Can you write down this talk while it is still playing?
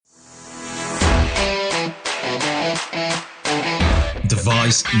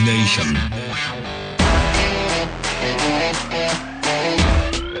Device Nation.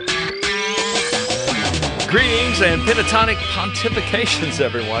 Greetings and pentatonic pontifications,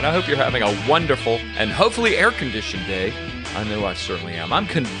 everyone. I hope you're having a wonderful and hopefully air-conditioned day. I know I certainly am. I'm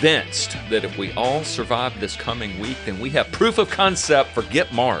convinced that if we all survive this coming week, then we have proof of concept for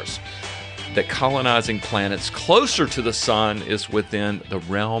Get Mars, that colonizing planets closer to the sun is within the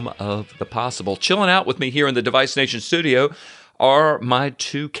realm of the possible. Chilling out with me here in the Device Nation studio are my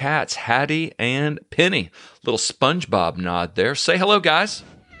two cats, Hattie and Penny. Little SpongeBob nod there. Say hello, guys.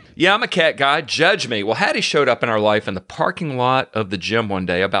 Yeah, I'm a cat guy. Judge me. Well, Hattie showed up in our life in the parking lot of the gym one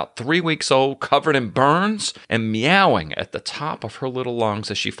day, about 3 weeks old, covered in burns and meowing at the top of her little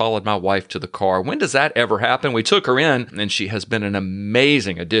lungs as she followed my wife to the car. When does that ever happen? We took her in, and she has been an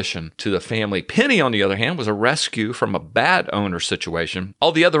amazing addition to the family. Penny, on the other hand, was a rescue from a bad owner situation.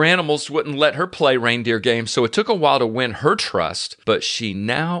 All the other animals wouldn't let her play reindeer games, so it took a while to win her trust, but she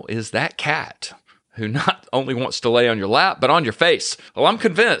now is that cat who not only wants to lay on your lap, but on your face. Well, I'm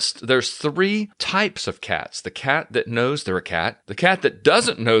convinced there's 3 types of cats. The cat that knows they're a cat, the cat that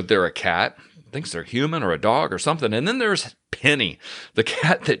doesn't know they're a cat, thinks they're human or a dog or something, and then there's Penny, the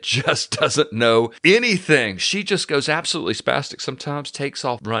cat that just doesn't know anything. She just goes absolutely spastic sometimes, takes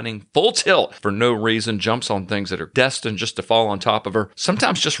off running full tilt for no reason, jumps on things that are destined just to fall on top of her,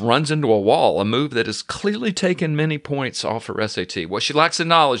 sometimes just runs into a wall, a move that has clearly taken many points off her SAT. What she lacks in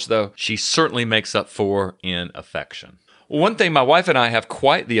knowledge, though, she certainly makes up for in affection. One thing my wife and I have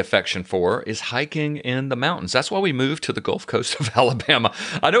quite the affection for is hiking in the mountains. That's why we moved to the Gulf Coast of Alabama.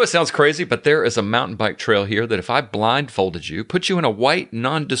 I know it sounds crazy, but there is a mountain bike trail here that if I blindfolded you, put you in a white,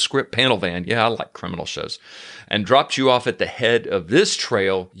 nondescript panel van, yeah, I like criminal shows, and dropped you off at the head of this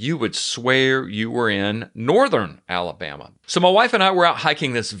trail, you would swear you were in northern Alabama. So my wife and I were out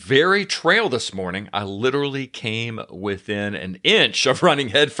hiking this very trail this morning. I literally came within an inch of running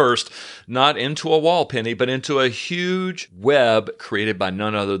headfirst, not into a wall, Penny, but into a huge web created by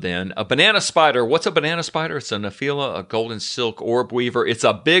none other than a banana spider. What's a banana spider? It's a Nephila, a golden silk orb weaver. It's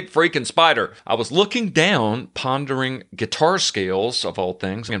a big freaking spider. I was looking down, pondering guitar scales of all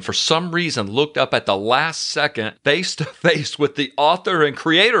things, and for some reason looked up at the last second, face to face with the author and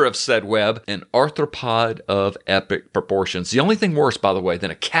creator of said web, an arthropod of epic proportions. The only thing worse, by the way, than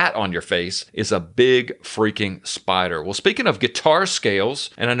a cat on your face is a big freaking spider. Well, speaking of guitar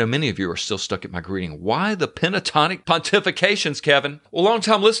scales, and I know many of you are still stuck at my greeting, why the pentatonic pontifications, Kevin? Well,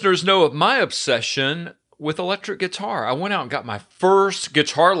 longtime listeners know of my obsession with electric guitar. I went out and got my first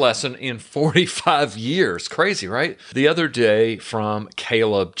guitar lesson in 45 years. Crazy, right? The other day from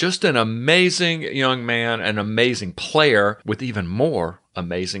Caleb, just an amazing young man, an amazing player with even more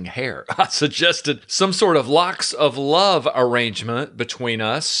amazing hair. I suggested some sort of locks of love arrangement between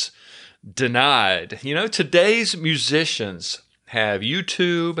us. Denied. You know, today's musicians have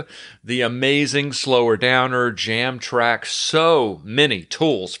YouTube, the amazing Slower Downer, Jam Track, so many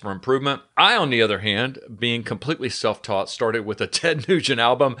tools for improvement. I, on the other hand, being completely self-taught, started with a Ted Nugent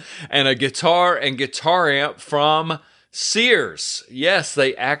album and a guitar and guitar amp from Sears. Yes,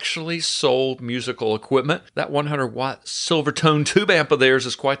 they actually sold musical equipment. That 100-watt Silvertone tube amp of theirs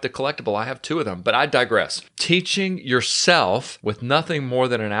is quite the collectible. I have 2 of them, but I digress. Teaching yourself with nothing more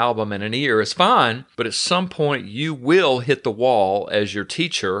than an album and an ear is fine, but at some point you will hit the wall as your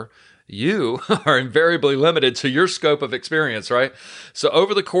teacher. You are invariably limited to your scope of experience, right? So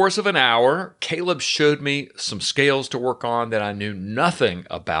over the course of an hour, Caleb showed me some scales to work on that I knew nothing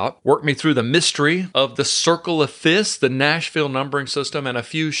about, worked me through the mystery of the circle of fifths, the Nashville numbering system, and a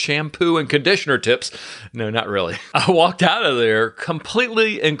few shampoo and conditioner tips. No, not really. I walked out of there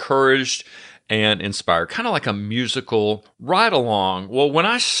completely encouraged and inspired, kind of like a musical ride-along. Well, when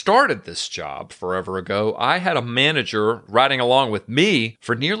I started this job forever ago, I had a manager riding along with me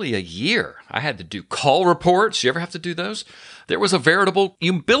for nearly a year. I had to do call reports. You ever have to do those? There was a veritable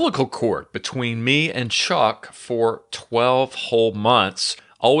umbilical cord between me and Chuck for 12 whole months.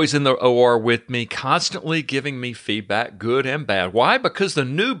 Always in the OR with me, constantly giving me feedback, good and bad. Why? Because the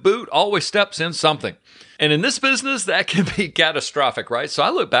new boot always steps in something. And in this business, that can be catastrophic, right? So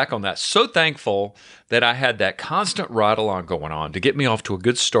I look back on that so thankful that I had that constant ride along going on to get me off to a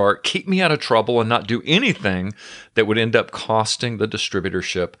good start, keep me out of trouble, and not do anything that would end up costing the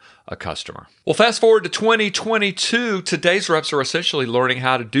distributorship a customer. Well, fast forward to 2022, today's reps are essentially learning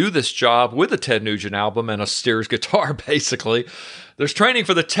how to do this job with a Ted Nugent album and a Sears guitar, basically. There's training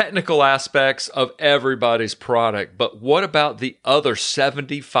for the technical aspects of everybody's product, but what about the other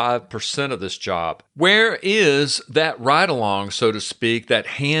 75% of this job? Where is that ride-along, so to speak, that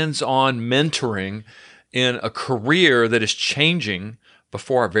hands-on mentoring in a career that is changing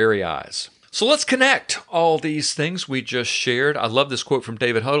before our very eyes? So let's connect all these things we just shared. I love this quote from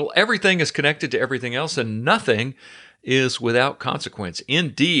David Huddle. Everything is connected to everything else, and nothing is without consequence.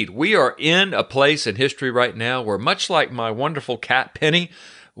 Indeed, we are in a place in history right now where, much like my wonderful cat Penny,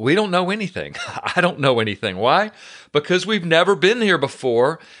 we don't know anything. I don't know anything. Why? Because we've never been here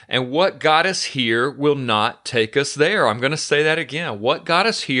before, and what got us here will not take us there. I'm going to say that again. What got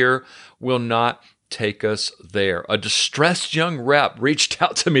us here will not take us there. A distressed young rep reached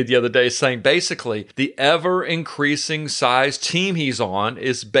out to me the other day saying basically the ever increasing size team he's on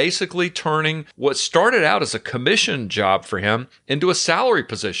is basically turning what started out as a commission job for him into a salary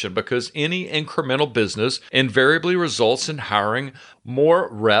position, because any incremental business invariably results in hiring more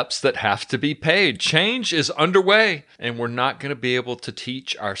reps that have to be paid. Change is underway, and we're not going to be able to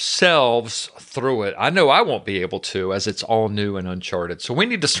teach ourselves through it. I know I won't be able to, as it's all new and uncharted. So we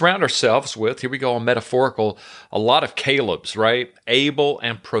need to surround ourselves with, here we go on metaphorical, a lot of Calebs, right? Able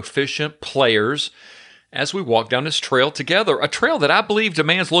and proficient players as we walk down this trail together, a trail that I believe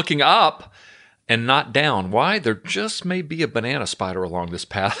demands looking up and not down. Why? There just may be a banana spider along this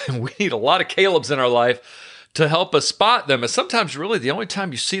path, and we need a lot of Calebs in our life to help us spot them. And sometimes really the only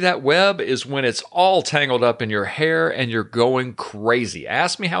time you see that web is when it's all tangled up in your hair and you're going crazy.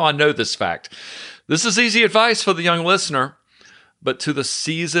 Ask me how I know this fact. This is easy advice for the young listener, but to the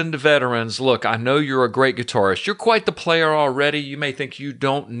seasoned veterans, look, I know you're a great guitarist. You're quite the player already. You may think you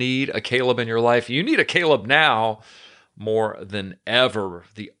don't need a Caleb in your life. You need a Caleb now more than ever.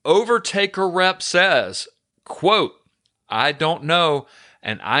 The Overtaker rep says, quote, I don't know,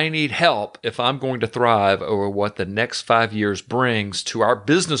 and I need help if I'm going to thrive over what the next 5 years brings to our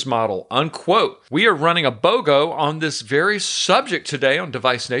business model, unquote. We are running a BOGO on this very subject today on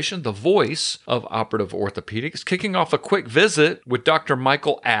Device Nation, the voice of operative orthopedics, kicking off a quick visit with Dr.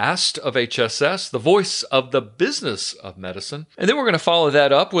 Michael Ast of HSS, the voice of the business of medicine. And then we're going to follow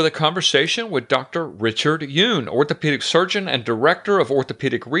that up with a conversation with Dr. Richard Yoon, orthopedic surgeon and director of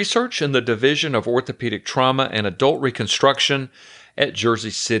orthopedic research in the Division of Orthopedic Trauma and Adult Reconstruction at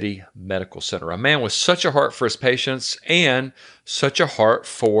Jersey City Medical Center. A man with such a heart for his patients and such a heart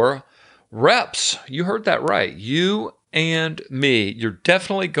for reps. You heard that right. You and me. You're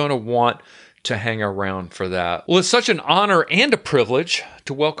definitely going to want to hang around for that. Well, it's such an honor and a privilege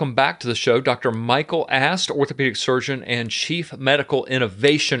to welcome back to the show Dr. Michael Ast, orthopedic surgeon and chief medical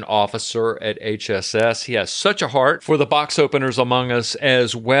innovation officer at HSS. He has such a heart for the box openers among us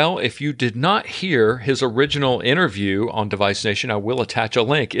as well. If you did not hear his original interview on Device Nation, I will attach a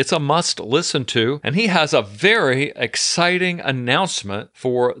link. It's a must listen to, and he has a very exciting announcement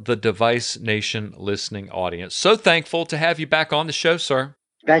for the Device Nation listening audience. So thankful to have you back on the show, sir.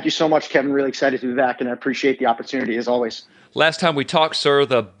 Thank you so much, Kevin. Really excited to be back, and I appreciate the opportunity as always. Last time we talked, sir,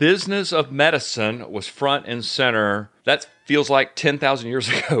 the business of medicine was front and center. That feels like 10,000 years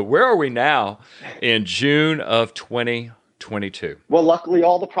ago. Where are we now in June of 2022? Well, luckily,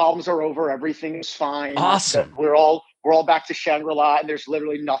 all the problems are over. Everything's fine. Awesome. We're all back to Shangri-La, and there's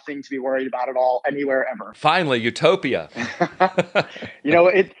literally nothing to be worried about at all, anywhere, ever. Finally, utopia.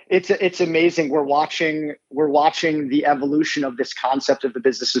 It's amazing. We're watching the evolution of this concept of the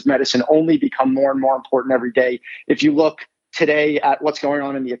business of medicine only become more and more important every day. If you look today at what's going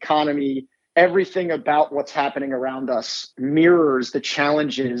on in the economy, everything about what's happening around us mirrors the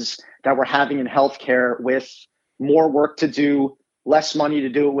challenges that we're having in healthcare, with more work to do, less money to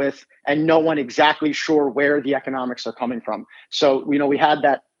do it with, and no one exactly sure where the economics are coming from. So, we had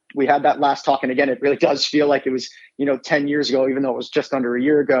that last talk. And again, it really does feel like it was, 10 years ago, even though it was just under a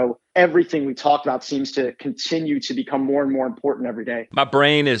year ago. Everything we talked about seems to continue to become more and more important every day. My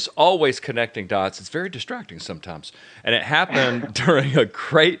brain is always connecting dots. It's very distracting sometimes. And it happened during a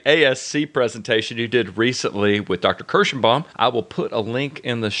great ASC presentation you did recently with Dr. Kirschenbaum. I will put a link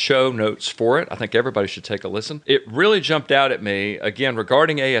in the show notes for it. I think everybody should take a listen. It really jumped out at me, again,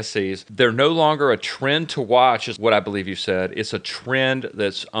 regarding ASCs. They're no longer a trend to watch, is what I believe you said. It's a trend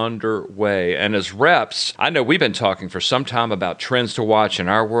that's underway. And as reps, I know we've been talking for some time about trends to watch in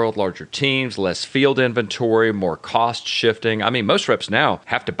our world: larger teams, less field inventory, more cost shifting. I mean, most reps now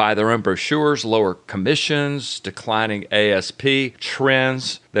have to buy their own brochures, lower commissions, declining ASP,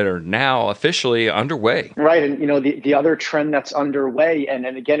 trends that are now officially underway. Right. And, the other trend that's underway, and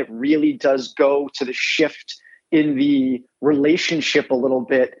again, it really does go to the shift in the relationship a little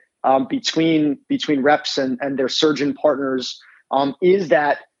bit between reps and their surgeon partners, is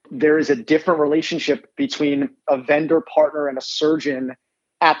that there is a different relationship between a vendor partner and a surgeon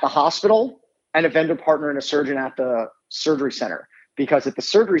at the hospital and a vendor partner and a surgeon at the surgery center. Because at the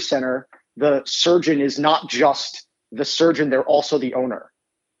surgery center, the surgeon is not just the surgeon, they're also the owner.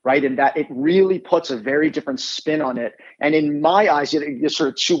 right? And that it really puts a very different spin on it. And in my eyes, there's sort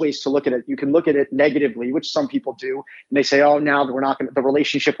of two ways to look at it. You can look at it negatively, which some people do, and they say, oh, now we're not going to, the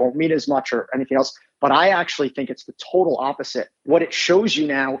relationship won't mean as much or anything else. But I actually think it's the total opposite. What it shows you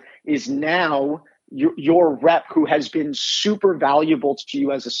now is your rep, who has been super valuable to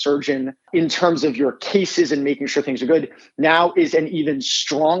you as a surgeon in terms of your cases and making sure things are good, now is an even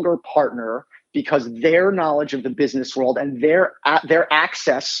stronger partner, because their knowledge of the business world and their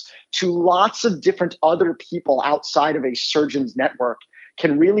access to lots of different other people outside of a surgeon's network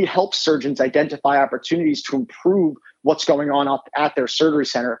can really help surgeons identify opportunities to improve what's going on up at their surgery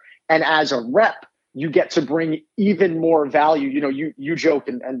center. And as a rep, you get to bring even more value. You joke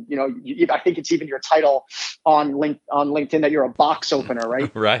and I think it's even your title on LinkedIn that you're a box opener,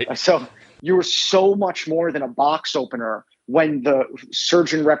 right? Right. So you're so much more than a box opener when the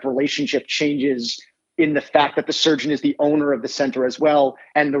surgeon rep relationship changes, in the fact that the surgeon is the owner of the center as well.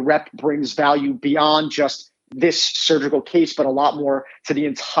 And the rep brings value beyond just this surgical case, but a lot more to the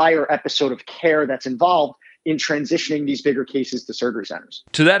entire episode of care that's involved in transitioning these bigger cases to surgery centers.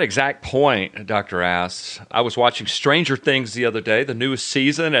 To that exact point, Dr. Ass, I was watching Stranger Things the other day, the newest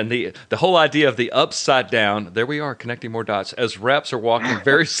season, and the whole idea of the upside down, there we are connecting more dots, as reps are walking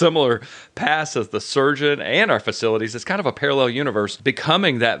very similar paths as the surgeon and our facilities. It's kind of a parallel universe,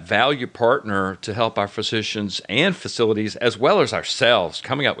 becoming that value partner to help our physicians and facilities, as well as ourselves,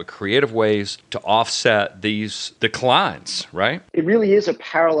 coming up with creative ways to offset these declines, right? It really is a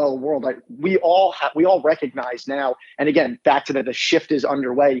parallel world. We all recognize now, and again, back to the shift is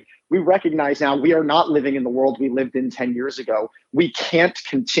underway. We recognize now we are not living in the world we lived in 10 years ago. We can't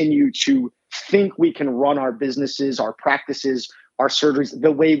continue to think we can run our businesses, our practices, our surgeries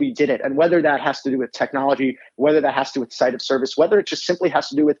the way we did it. And whether that has to do with technology, whether that has to do with site of service, whether it just simply has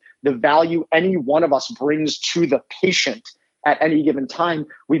to do with the value any one of us brings to the patient at any given time,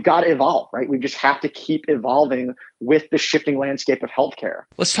 we've got to evolve, right? We just have to keep evolving with the shifting landscape of healthcare.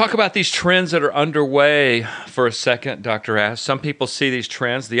 Let's talk about these trends that are underway for a second, Dr. Ass. Some people see these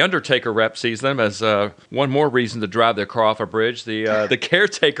trends. The Undertaker rep sees them as one more reason to drive their car off a bridge. The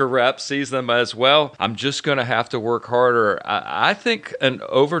caretaker rep sees them as, well, I'm just going to have to work harder. I think an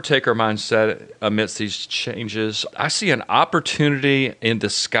overtaker mindset amidst these changes, I see an opportunity in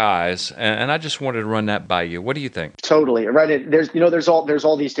disguise, and I just wanted to run that by you. What do you think? Totally, right. There's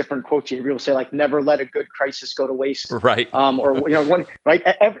all these different quotes. People say, like, never let a good crisis go to waste. Right.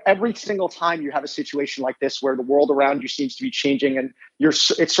 Every single time you have a situation like this where the world around you seems to be changing and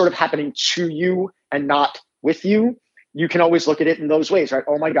it's sort of happening to you and not with you, you can always look at it in those ways, right?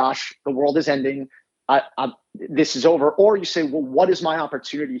 Oh my gosh, the world is ending. This is over. Or you say, well, what is my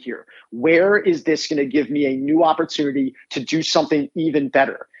opportunity here? Where is this going to give me a new opportunity to do something even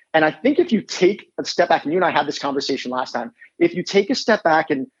better? And I think if you take a step back, and you and I had this conversation last time, if you take a step back,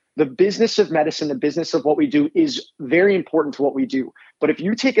 and the business of medicine, the business of what we do is very important to what we do. But if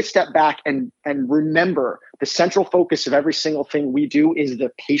you take a step back and remember the central focus of every single thing we do is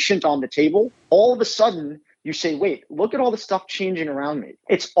the patient on the table, all of a sudden you say, wait, look at all the stuff changing around me.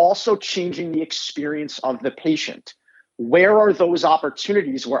 It's also changing the experience of the patient. Where are those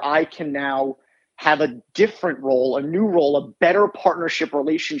opportunities where I can now have a different role, a new role, a better partnership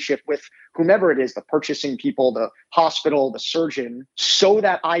relationship with whomever it is, the purchasing people, the hospital, the surgeon, so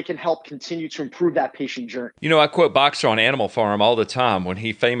that I can help continue to improve that patient journey. I quote Boxer on Animal Farm all the time when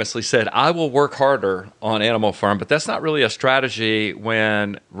he famously said, I will work harder on Animal Farm, but that's not really a strategy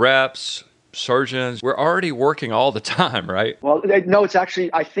when reps, surgeons, we're already working all the time, right? Well, no, it's actually,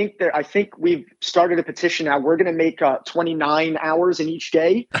 I think we've started a petition now. We're going to make 29 hours in each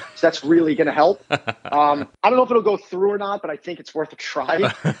day. So that's really going to help. I don't know if it'll go through or not, but I think it's worth a try.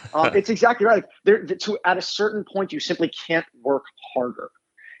 It's exactly right. At a certain point, you simply can't work harder.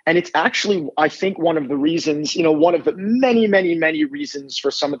 And it's actually, I think, one of the reasons, one of the many, many, many reasons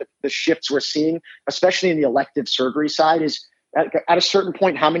for some of the shifts we're seeing, especially in the elective surgery side, is at a certain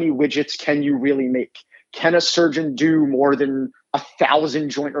point, how many widgets can you really make? Can a surgeon do more than 1,000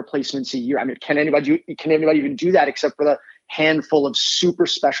 joint replacements a year? I mean, can anybody even do that except for the handful of super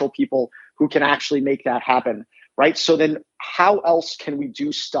special people who can actually make that happen, right? So then how else can we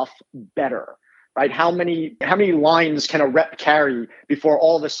do stuff better, right? How many lines can a rep carry before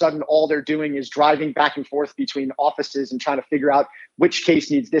all of a sudden all they're doing is driving back and forth between offices and trying to figure out which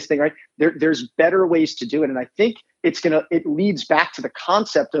case needs this thing, right? There's better ways to do it. And I think it leads back to the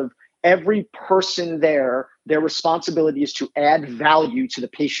concept of every person there, their responsibility is to add value to the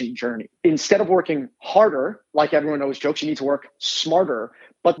patient journey. Instead of working harder, like everyone always jokes, you need to work smarter.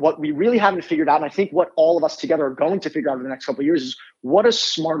 But what we really haven't figured out, and I think what all of us together are going to figure out in the next couple of years, is what does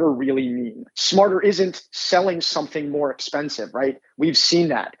smarter really mean? Smarter isn't selling something more expensive, right? We've seen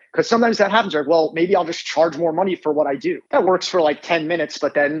that. Because sometimes that happens, like, well, maybe I'll just charge more money for what I do. That works for like 10 minutes,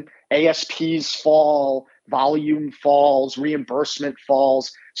 but then ASPs fall, volume falls, reimbursement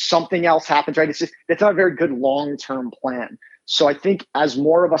falls, something else happens, right? It's not a very good long-term plan. So I think as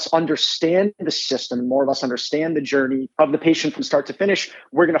more of us understand the system, more of us understand the journey of the patient from start to finish,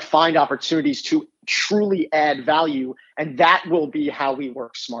 we're going to find opportunities to truly add value. And that will be how we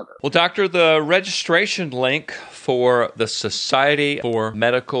work smarter. Well, Doctor, the registration link for the Society for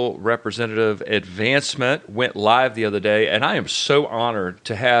Medical Representative Advancement went live the other day, and I am so honored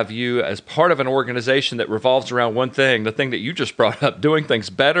to have you as part of an organization that revolves around one thing, the thing that you just brought up, doing things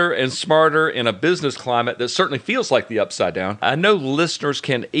better and smarter in a business climate that certainly feels like the upside down. I know listeners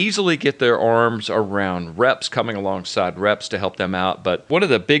can easily get their arms around reps coming alongside reps to help them out, but one of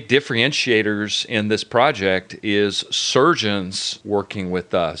the big differentiators in this project is surgeons working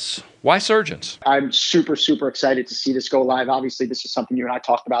with us. Why surgeons? I'm super, super excited to see this go live. Obviously, this is something you and I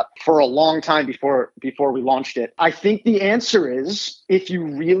talked about for a long time before we launched it. I think the answer is, if you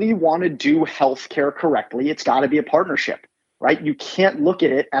really want to do healthcare correctly, it's got to be a partnership, right? You can't look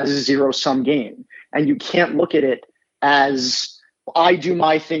at it as a zero-sum game. And you can't look at it as I do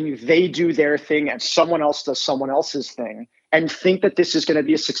my thing, they do their thing, and someone else does someone else's thing, and think that this is going to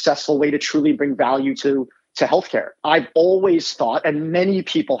be a successful way to truly bring value to healthcare. I've always thought, and many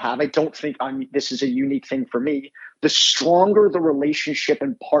people have, I don't think this is a unique thing for me, the stronger the relationship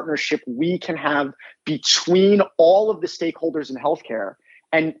and partnership we can have between all of the stakeholders in healthcare,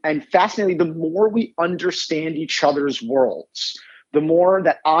 and fascinatingly, the more we understand each other's worlds, the more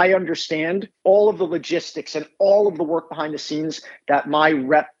that I understand all of the logistics and all of the work behind the scenes that my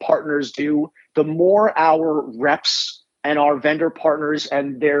rep partners do, the more our reps and our vendor partners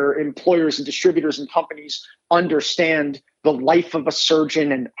and their employers and distributors and companies understand the life of a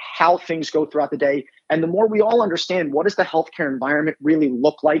surgeon and how things go throughout the day. And the more we all understand what does the healthcare environment really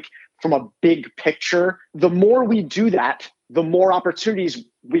look like from a big picture, the more we do that, the more opportunities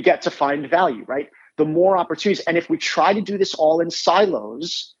we get to find value, right? The more opportunities. And if we try to do this all in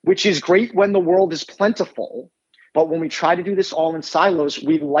silos, which is great when the world is plentiful, but when we try to do this all in silos,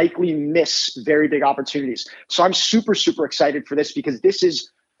 we likely miss very big opportunities. So I'm super, super excited for this, because this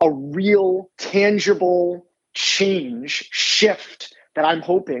is a real tangible shift that I'm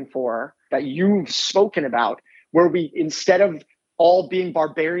hoping for, that you've spoken about, where we, instead of all being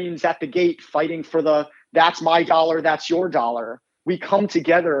barbarians at the gate fighting for that's my dollar, that's your dollar, we come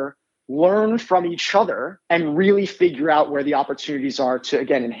together, learn from each other, and really figure out where the opportunities are to,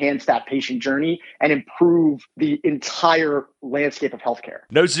 again, enhance that patient journey and improve the entire landscape of healthcare.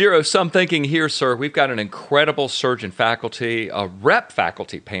 No zero-sum thinking here, sir. We've got an incredible surgeon faculty, a rep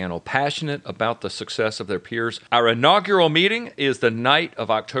faculty panel passionate about the success of their peers. Our inaugural meeting is the night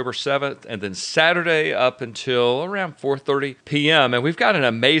of October 7th, and then Saturday up until around 4:30 p.m. And we've got an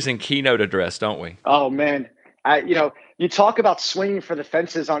amazing keynote address, don't we? Oh, man. You talk about swinging for the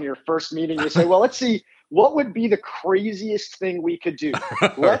fences on your first meeting. You say, well, let's see, what would be the craziest thing we could do?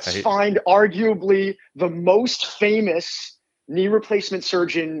 Let's find arguably the most famous knee replacement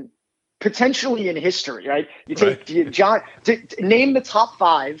surgeon potentially in history, right? You take John, name the top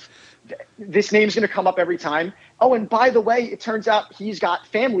 5. This name's going to come up every time. Oh, and by the way, it turns out he's got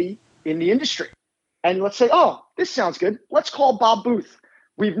family in the industry. And let's say, oh, this sounds good. Let's call Bob Booth.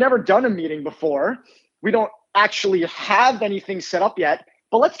 We've never done a meeting before. We don't actually have anything set up yet,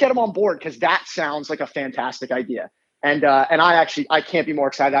 but let's get him on board, because that sounds like a fantastic idea. And I can't be more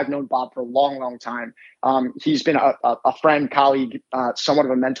excited. I've known Bob for a long, long time. He's been a friend, colleague, somewhat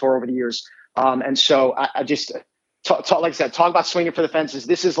of a mentor over the years. And so I just, like I said, talk about swinging for the fences.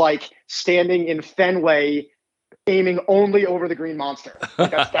 This is like standing in Fenway, aiming only over the green monster.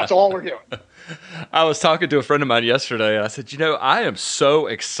 That's all we're doing. I was talking to a friend of mine yesterday, and I said, I am so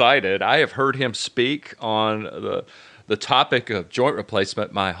excited. I have heard him speak on the topic of joint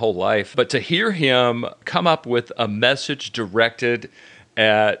replacement my whole life, but to hear him come up with a message directed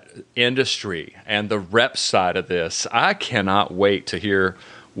at industry and the rep side of this, I cannot wait to hear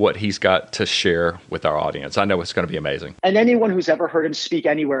what he's got to share with our audience. I know it's going to be amazing. And anyone who's ever heard him speak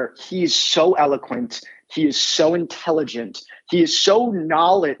anywhere, he's so eloquent. He is so intelligent. He is so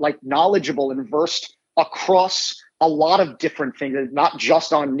knowledgeable and versed across a lot of different things, not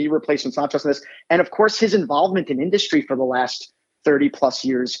just on knee replacements, not just on this. And of course, his involvement in industry for the last 30 plus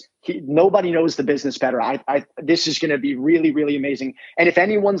years, nobody knows the business better. This is going to be really, really amazing. And if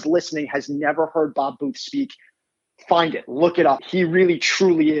anyone's listening has never heard Bob Booth speak, find it, look it up. He really,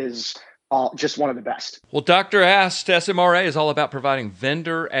 truly is just one of the best. Well, Dr. Ast, SMRA is all about providing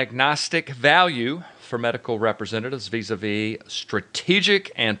vendor-agnostic value for medical representatives vis-a-vis strategic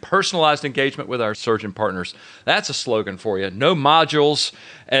and personalized engagement with our surgeon partners. That's a slogan for you. No modules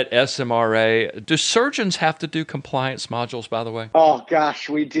at SMRA. Do surgeons have to do compliance modules, by the way? Oh, gosh,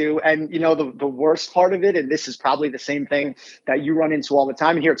 we do. And, the worst part of it, and this is probably the same thing that you run into all the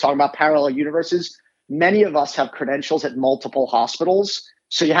time here, talking about parallel universes, many of us have credentials at multiple hospitals.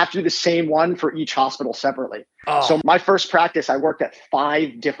 So you have to do the same one for each hospital separately. Oh. So my first practice, I worked at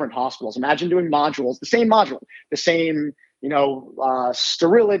 5 different hospitals. Imagine doing modules, the same module, the same,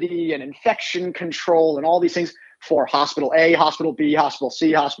 sterility and infection control and all these things for hospital A, hospital B, hospital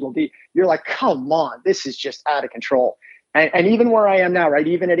C, hospital D. You're like, come on, this is just out of control. And even where I am now, right,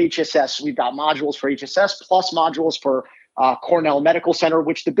 even at HSS, we've got modules for HSS plus modules for Cornell Medical Center,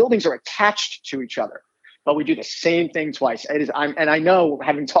 which the buildings are attached to each other. But we do the same thing twice. And I know,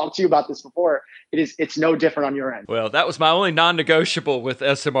 having talked to you about this before, it's no different on your end. Well, that was my only non-negotiable with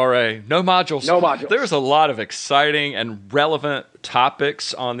SMRA. No modules. No modules. There's a lot of exciting and relevant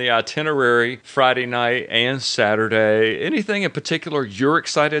topics on the itinerary Friday night and Saturday. Anything in particular you're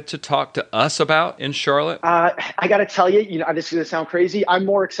excited to talk to us about in Charlotte? I got to tell you, this is going to sound crazy. I'm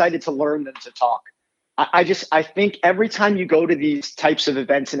more excited to learn than to talk. I think every time you go to these types of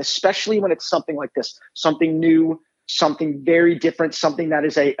events, and especially when it's something like this, something new, something very different, something that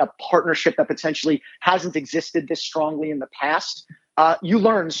is a partnership that potentially hasn't existed this strongly in the past, you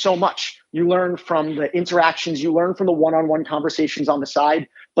learn so much. You learn from the interactions, you learn from the one-on-one conversations on the side,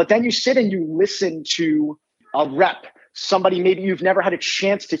 but then you sit and you listen to a rep, somebody maybe you've never had a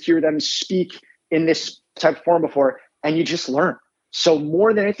chance to hear them speak in this type of form before, and you just learn. So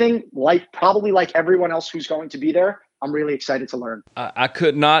more than anything, probably like everyone else who's going to be there, I'm really excited to learn. I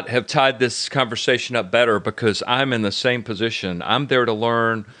could not have tied this conversation up better because I'm in the same position. I'm there to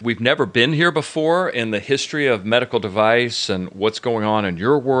learn. We've never been here before in the history of medical device and what's going on in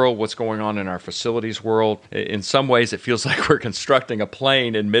your world, what's going on in our facilities world. In some ways, it feels like we're constructing a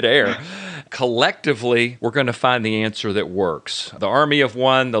plane in midair. Collectively, we're going to find the answer that works. The Army of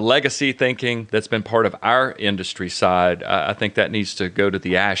One, the legacy thinking that's been part of our industry side, I think that needs to go to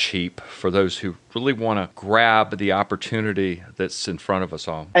the ash heap for those who really want to grab the opportunity that's in front of us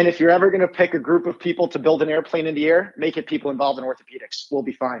all. And if you're ever going to pick a group of people to build an airplane in the air, make it people involved in orthopedics. We'll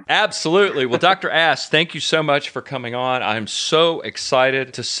be fine. Absolutely. Well, Dr. Ast, thank you so much for coming on. I'm so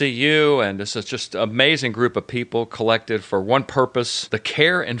excited to see you. And this is just an amazing group of people collected for one purpose, the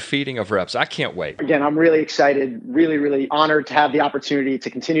care and feeding of reps. I can't wait. Again, I'm really excited, really, really honored to have the opportunity to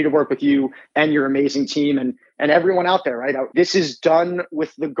continue to work with you and your amazing team and everyone out there, right? This is done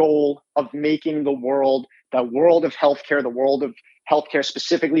with the goal of making the world of healthcare, the world of healthcare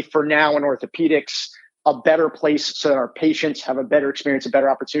specifically for now in orthopedics, a better place so that our patients have a better experience, a better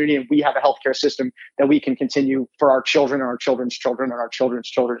opportunity, and we have a healthcare system that we can continue for our children and our children's children and our children's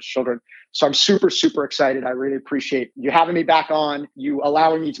children's children. So I'm super, super excited. I really appreciate you having me back on, you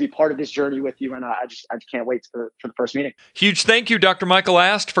allowing me to be part of this journey with you. And I just can't wait for the first meeting. Huge thank you, Dr. Michael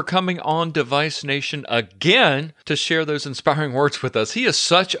Ast, for coming on Device Nation again to share those inspiring words with us. He is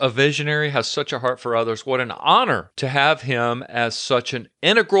such a visionary, has such a heart for others. What an honor to have him as such an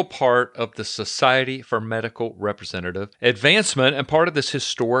integral part of the Society for Medical Representative Advancement and part of this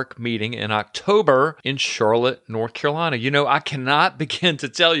historic meeting in October in Charlotte, North Carolina. I cannot begin to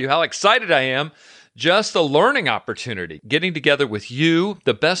tell you how excited I am. Just a learning opportunity, getting together with you,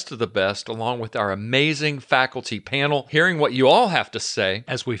 the best of the best, along with our amazing faculty panel, hearing what you all have to say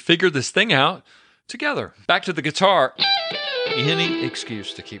as we figure this thing out together. Back to the guitar. Any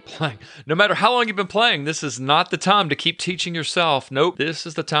excuse to keep playing. No matter how long you've been playing, this is not the time to keep teaching yourself. Nope, this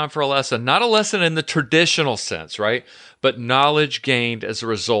is the time for a lesson. Not a lesson in the traditional sense, right? But knowledge gained as a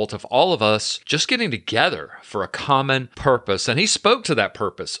result of all of us just getting together for a common purpose. And he spoke to that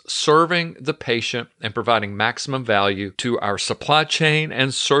purpose, serving the patient and providing maximum value to our supply chain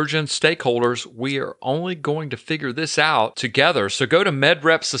and surgeon stakeholders. We are only going to figure this out together. So go to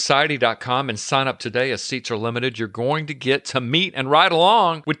medrepsociety.com and sign up today as seats are limited. You're going to get to meet and ride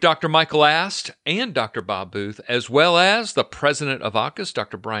along with Dr. Michael Ast and Dr. Bob Booth, as well as the president of AAHKS,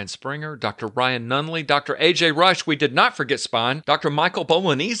 Dr. Brian Springer, Dr. Ryan Nunley, Dr. AJ Rush. We did not forget Spine, Dr. Michael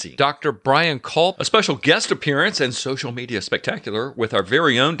Bolognese, Dr. Brian Culp, a special guest appearance and social media spectacular with our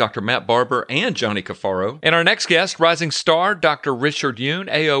very own Dr. Matt Barber and Johnny Cafaro. And our next guest, rising star, Dr. Richard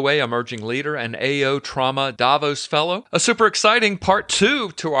Yoon, AOA Emerging Leader and AO Trauma Davos Fellow. A super exciting part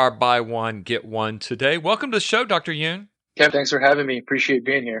 2 to our buy one, get one today. Welcome to the show, Dr. Yoon. Kev, thanks for having me. Appreciate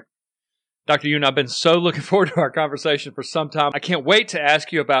being here. Dr. Yoon, I've been so looking forward to our conversation for some time. I can't wait to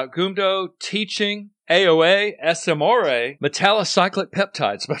ask you about Gumdo, teaching, AOA, SMRA, metallocyclic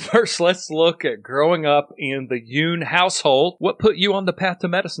peptides. But first, let's look at growing up in the Yoon household. What put you on the path to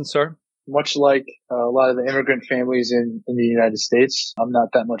medicine, sir? Much like a lot of the immigrant families in the United States, I'm not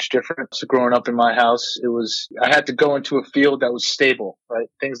that much different. So growing up in my house, I had to go into a field that was stable, right?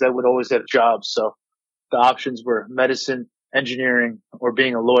 Things that would always have jobs. So the options were medicine, engineering, or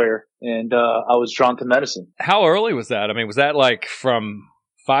being a lawyer. And I was drawn to medicine. How early was that? I mean, was that like from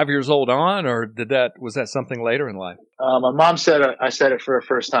 5 years old on, or was that something later in life? My mom said I said it for the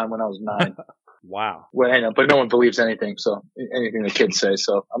first time when I was 9. Wow. Well, I know, but no one believes anything the kids say.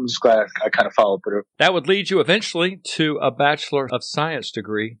 So I'm just glad I kind of followed through. That would lead you eventually to a Bachelor of Science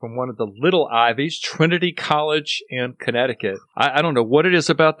degree from one of the Little Ivies, Trinity College in Connecticut. I don't know what it is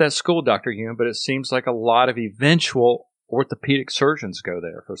about that school, Dr. Yoon, but it seems like a lot of eventual orthopedic surgeons go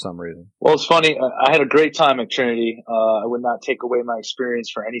there for some reason. Well, it's funny. I had a great time at Trinity. I would not take away my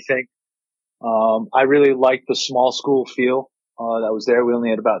experience for anything. I really liked the small school feel that was there. We only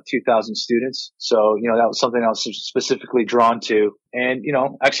had about 2,000 students. So, that was something I was specifically drawn to. And,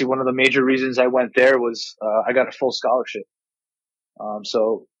 actually one of the major reasons I went there was I got a full scholarship.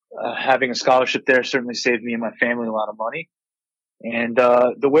 So having a scholarship there certainly saved me and my family a lot of money. And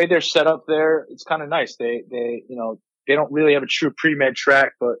the way they're set up there, it's kind of nice. They don't really have a true pre-med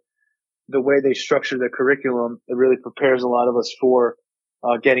track, but the way they structure their curriculum, it really prepares a lot of us for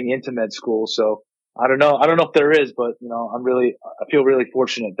getting into med school. So I don't know if there is, but I feel really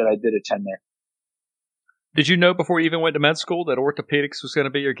fortunate that I did attend there. Did you know before you even went to med school that orthopedics was going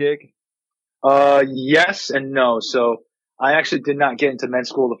to be your gig? Yes and no. So I actually did not get into med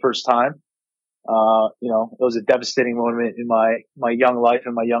school the first time. It was a devastating moment in my young life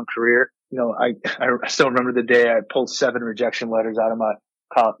and my young career. I still remember the day I pulled 7 rejection letters out of my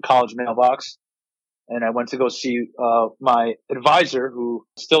college mailbox. And I went to go see my advisor, who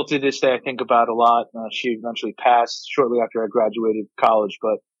still to this day I think about a lot. She eventually passed shortly after I graduated college,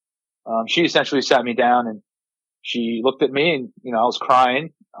 but she essentially sat me down and she looked at me and, I was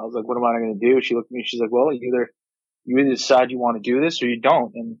crying. I was like, what am I going to do? She looked at me. She's like, well, you either decide you want to do this or you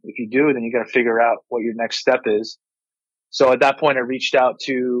don't. And if you do, then you got to figure out what your next step is. So at that point, I reached out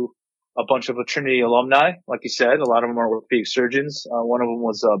to a bunch of Trinity alumni. Like you said, a lot of them are orthopedic surgeons. One of them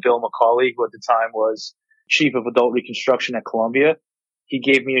was Bill McCauley, who at the time was chief of adult reconstruction at Columbia. He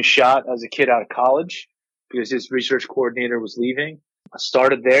gave me a shot as a kid out of college because his research coordinator was leaving. I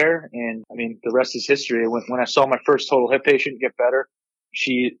started there, and the rest is history. When I saw my first total hip patient get better,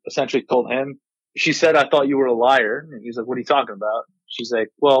 she essentially told him, she said, I thought you were a liar. And he's like, what are you talking about? She's like,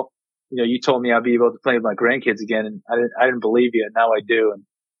 well, you told me I'd be able to play with my grandkids again, and I didn't believe you, and now I do. And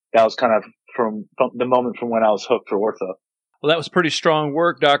that was kind of from the moment from when I was hooked for ortho. Well, that was pretty strong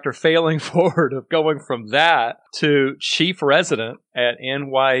work, Doctor, failing forward of going from that to chief resident at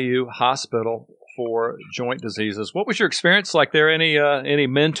NYU Hospital for joint diseases. What was your experience like there? Any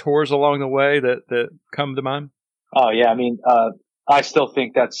mentors along the way that come to mind? Oh, yeah. I still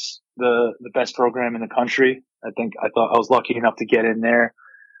think that's the best program in the country. I thought I was lucky enough to get in there.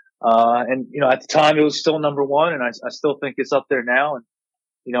 At the time it was still number one, and I still think it's up there now. And,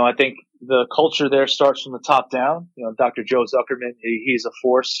 I think the culture there starts from the top down. Dr. Joe Zuckerman, he's a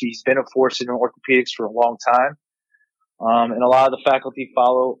force. He's been a force in orthopedics for a long time. And a lot of the faculty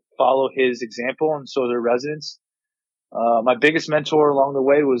follow his example, and so their residents. My biggest mentor along the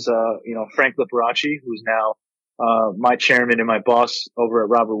way was, Frank Liberace, who's now, my chairman and my boss over at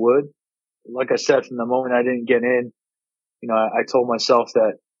Robert Wood. Like I said, from the moment I didn't get in, I told myself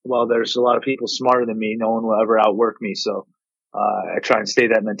that, well, there's a lot of people smarter than me. No one will ever outwork me. So, I try and stay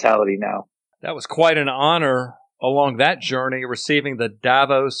that mentality now. That was quite an honor along that journey, receiving the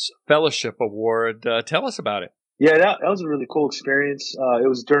Davos Fellowship Award. Tell us about it. Yeah, that was a really cool experience. It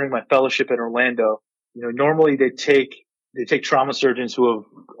was during my fellowship in Orlando. Normally they take trauma surgeons who have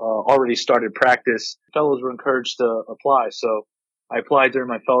already started practice. Fellows were encouraged to apply. So I applied during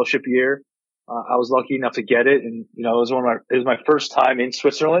my fellowship year. I was lucky enough to get it. And, it was my first time in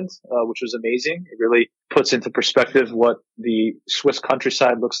Switzerland, which was amazing. It really puts into perspective what the Swiss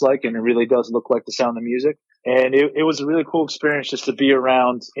countryside looks like. And it really does look like the Sound of Music. And it was a really cool experience just to be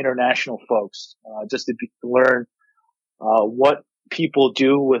around international folks, just to learn, what people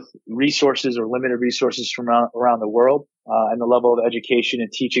do with resources or limited resources from around the world, and the level of education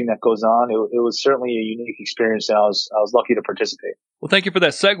and teaching that goes on. It was certainly a unique experience, and I was lucky to participate. Well, thank you for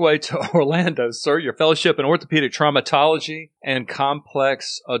that segue to Orlando, sir. Your fellowship in orthopedic traumatology and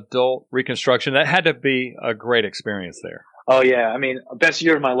complex adult reconstruction. That had to be a great experience there. Oh, yeah. Best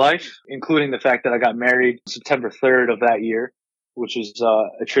year of my life, including the fact that I got married September 3rd of that year. which is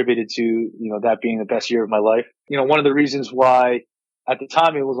attributed to, that being the best year of my life. One of the reasons why at the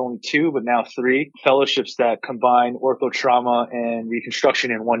time it was only 2, but now 3 fellowships that combine ortho trauma and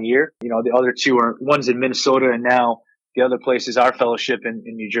reconstruction in 1 year. The other 2 one's in Minnesota, and now the other place is our fellowship in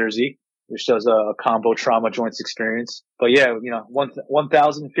New Jersey, which does a combo trauma joints experience. But yeah,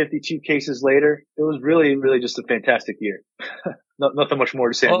 1,052 cases later, it was really, really just a fantastic year. Nothing much more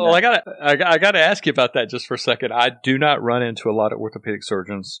to say. Well, I gotta ask you about that just for a second. I do not run into a lot of orthopedic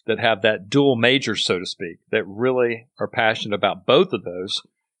surgeons that have that dual major, so to speak, that really are passionate about both of those.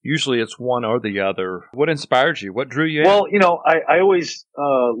 Usually it's one or the other. What inspired you? What drew you in? Well, I always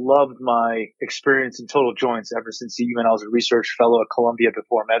loved my experience in total joints ever since even I was a research fellow at Columbia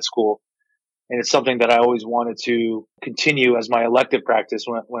before med school. And it's something that I always wanted to continue as my elective practice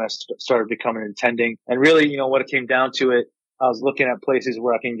when I started becoming an attending. And really, when it came down to it, I was looking at places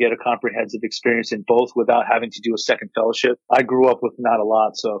where I can get a comprehensive experience in both without having to do a second fellowship. I grew up with not a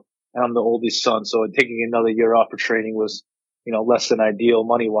lot, and I'm the oldest son, so taking another year off for training was, less than ideal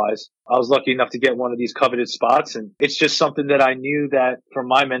money-wise. I was lucky enough to get one of these coveted spots, and it's just something that I knew that from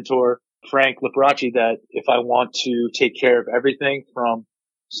my mentor, Frank Liberace, that if I want to take care of everything from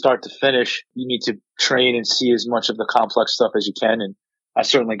start to finish, you need to train and see as much of the complex stuff as you can, and I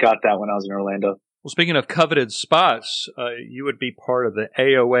certainly got that when I was in Orlando. Well, speaking of coveted spots, you would be part of the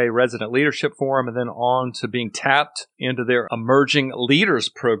AOA Resident Leadership Forum and then on to being tapped into their Emerging Leaders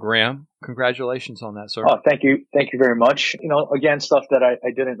Program. Congratulations on that, sir. Oh, thank you. Thank you very much. Again, stuff that I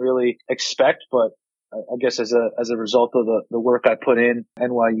didn't really expect, but I guess as a result of the work I put in,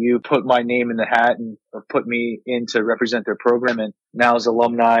 NYU put my name in the hat and put me in to represent their program. And now as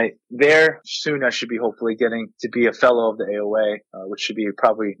alumni there, soon I should be hopefully getting to be a fellow of the AOA, which should be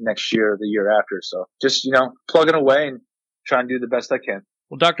probably next year or the year after. So just, plugging away and trying to do the best I can.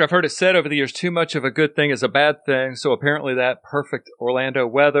 Well, Doctor, I've heard it said over the years, too much of a good thing is a bad thing. So apparently that perfect Orlando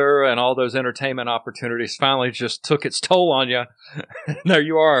weather and all those entertainment opportunities finally just took its toll on you. There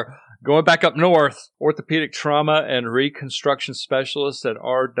you are. Going back up north, orthopedic trauma and reconstruction specialist at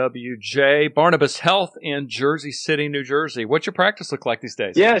RWJ Barnabas Health in Jersey City, New Jersey. What's your practice look like these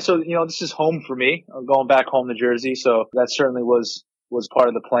days? Yeah, so, this is home for me. I'm going back home to Jersey, so that certainly was part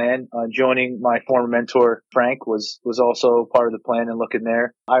of the plan. Joining my former mentor, Frank, was also part of the plan and looking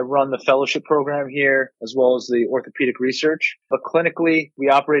there. I run the fellowship program here as well as the orthopedic research. But clinically, we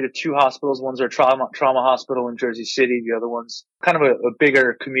operate at 2 hospitals. One's our trauma hospital in Jersey City. The other one's kind of a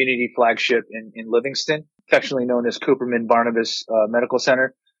bigger community flagship in Livingston, affectionately known as Cooperman Barnabas Medical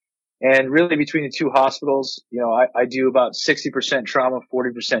Center. And really between the 2 hospitals, I do about 60% trauma,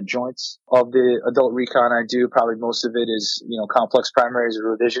 40% joints. Of the adult recon I do, probably most of it is, complex primaries or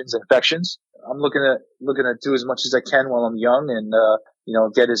revisions, infections. I'm looking to do as much as I can while I'm young and,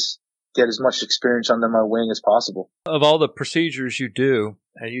 get as much experience under my wing as possible. Of all the procedures you do,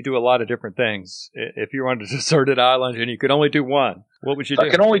 and you do a lot of different things, if you were on a deserted island and you could only do one, what would you do? If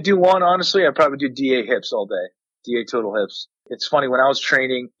I can only do one, honestly, I'd probably do DA hips all day. DA total hips. It's funny, when I was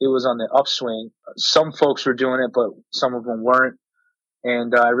training, it was on the upswing. Some folks were doing it, but some of them weren't.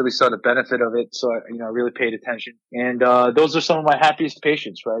 And I really saw the benefit of it. So, I really paid attention. And those are some of my happiest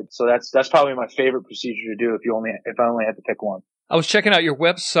patients, right? So that's probably my favorite procedure to do if I only had to pick one. I was checking out your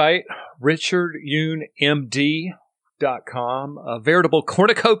website, RichardYounMD.com. A veritable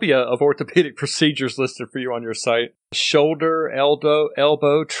cornucopia of orthopedic procedures listed for you on your site. Shoulder,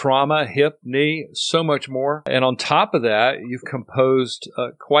 elbow, trauma, hip, knee, so much more. And on top of that, you've composed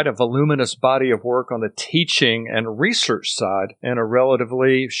quite a voluminous body of work on the teaching and research side in a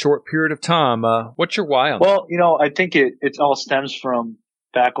relatively short period of time. What's your why on that? Well, I think it all stems from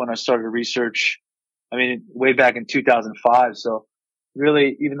back when I started research. I mean, way back in 2005. So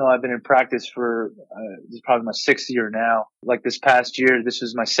really, even though I've been in practice for, this is probably my 6th year now, like this past year, this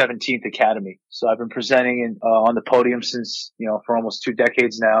was my 17th academy. So I've been presenting on the podium since, for almost 2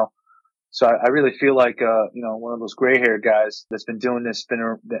 decades now. So I really feel like, one of those gray haired guys that's been doing this, been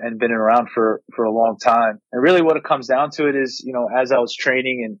around for a long time. And really what it comes down to it is, as I was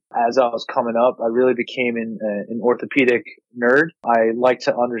training and as I was coming up, I really became an orthopedic nerd. I like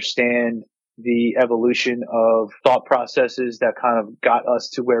to understand the evolution of thought processes that kind of got us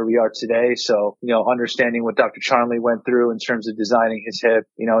to where we are today. So, understanding what Dr. Charnley went through in terms of designing his hip,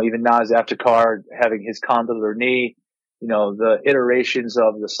 even Naz Aftekar having his condylar knee, the iterations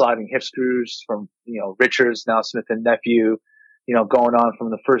of the sliding hip screws from, Richards, now Smith and Nephew, going on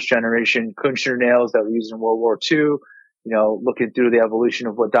from the first generation Kunstner nails that were used in World War II, looking through the evolution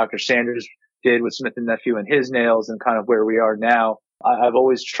of what Dr. Sanders did with Smith and Nephew and his nails and kind of where we are now. I've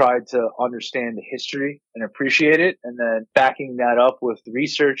always tried to understand the history and appreciate it, and then backing that up with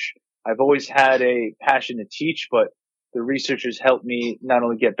research. I've always had a passion to teach, but the research has helped me not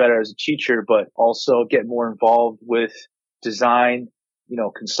only get better as a teacher, but also get more involved with design,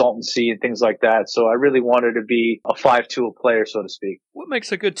 consultancy and things like that. So I really wanted to be a 5-tool player, so to speak. What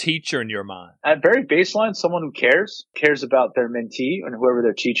makes a good teacher in your mind? At very baseline, someone who cares about their mentee and whoever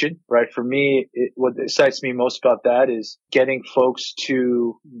they're teaching, right? For me, what excites me most about that is getting folks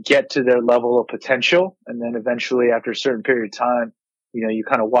to get to their level of potential. And then eventually after a certain period of time, you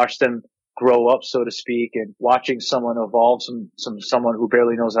kind of watch them grow up, so to speak, and watching someone evolve someone who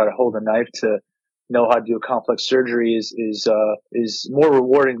barely knows how to hold a knife to know how to do a complex surgery is more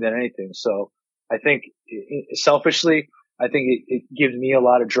rewarding than anything. So I think selfishly, I think it gives me a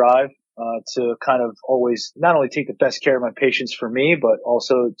lot of drive, to kind of always not only take the best care of my patients for me, but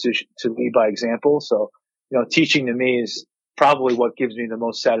also to lead by example. So, teaching to me is probably what gives me the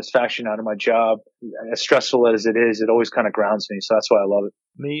most satisfaction out of my job. As stressful as it is, it always kind of grounds me. So that's why I love it.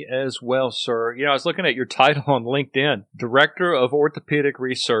 Me as well, sir. I was looking at your title on LinkedIn, Director of Orthopedic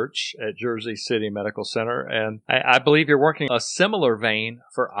Research at Jersey City Medical Center. And I believe you're working a similar vein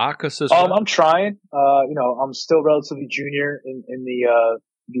for AAHKS as well. I'm trying. I'm still relatively junior in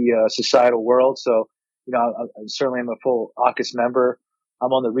the societal world. So, I certainly am a full AAHKS member.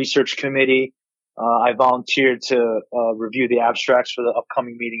 I'm on the research committee. I volunteered to review the abstracts for the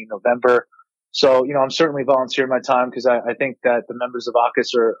upcoming meeting in November. So, I'm certainly volunteering my time because I think that the members of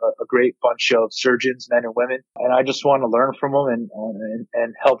AAHKS are a great bunch of surgeons, men and women. And I just want to learn from them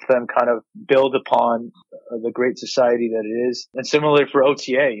and help them kind of build upon the great society that it is. And similarly for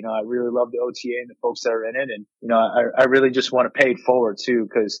OTA, I really love the OTA and the folks that are in it. And, I really just want to pay it forward too,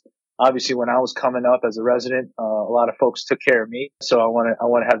 because obviously, when I was coming up as a resident, a lot of folks took care of me. So I want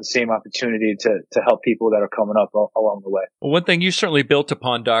to have the same opportunity to help people that are coming up along the way. Well, one thing you certainly built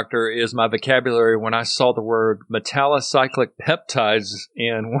upon, Doctor, is my vocabulary when I saw the word metallocyclic peptides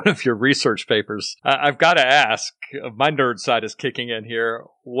in one of your research papers. I've got to ask, my nerd side is kicking in here.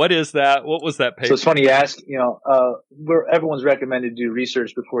 What is that? What was that paper? So it's funny you ask, everyone's recommended to do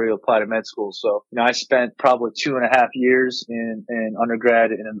research before you apply to med school. So, I spent probably 2.5 years in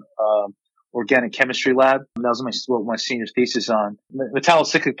undergrad in an organic chemistry lab. That was my senior thesis on.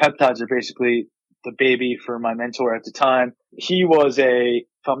 Metallocyclic peptides are basically the baby for my mentor at the time. He was if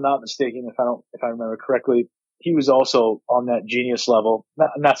I'm not mistaken, if I remember correctly, he was also on that genius level.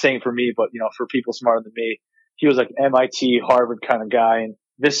 I'm not saying for me, but, for people smarter than me, he was like MIT, Harvard kind of guy. And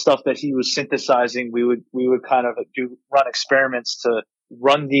this stuff that he was synthesizing, we would kind of run experiments to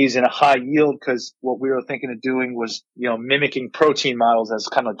run these in a high yield, because what we were thinking of doing was, mimicking protein models as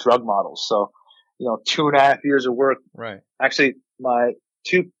kind of drug models. So, 2.5 years of work. Right. Actually, my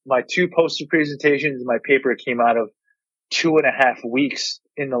two poster presentations, my paper came out of 2.5 weeks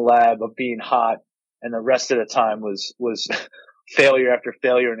in the lab of being hot, and the rest of the time was failure after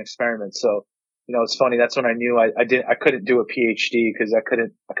failure and experiments. So, it's funny. That's when I knew I couldn't do a PhD because I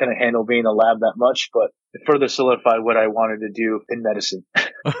couldn't handle being in a lab that much, but it further solidified what I wanted to do in medicine.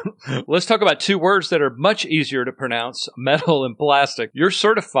 Let's talk about two words that are much easier to pronounce, metal and plastic. You're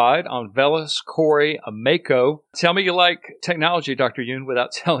certified on VELYS, CORI, Mako. Tell me you like technology, Dr. Yoon,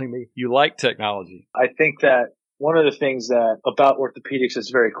 without telling me you like technology. I think that one of the things that about orthopedics that's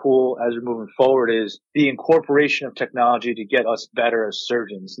very cool as we're moving forward is the incorporation of technology to get us better as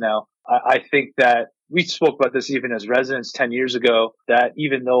surgeons. Now, I think that we spoke about this even as residents 10 years ago, that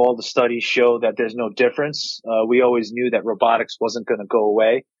even though all the studies show that there's no difference, we always knew that robotics wasn't going to go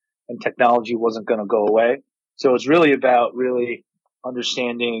away and technology wasn't going to go away. So it's really about really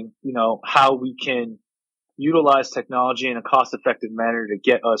understanding, how we can utilize technology in a cost-effective manner to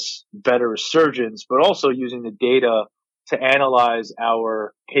get us better as surgeons, but also using the data to analyze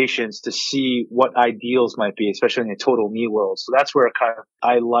our patients to see what ideals might be, especially in a total knee world. So that's where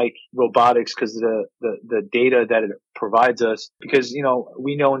I like robotics, because the data that it provides us, because,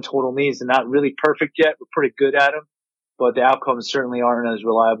 we know in total knees they're not really perfect yet. We're pretty good at them, but the outcomes certainly aren't as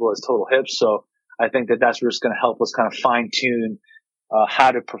reliable as total hips. So I think that that's what's going to help us kind of fine tune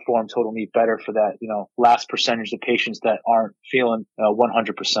how to perform total knee better for that, last percentage of patients that aren't feeling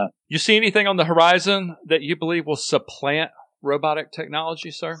 100%. You see anything on the horizon that you believe will supplant robotic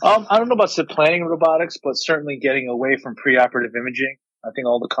technology, sir? I don't know about supplanting robotics, but certainly getting away from preoperative imaging. I think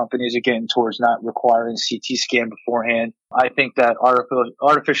all the companies are getting towards not requiring CT scan beforehand. I think that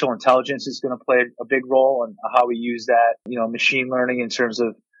artificial intelligence is going to play a big role in how we use that, machine learning in terms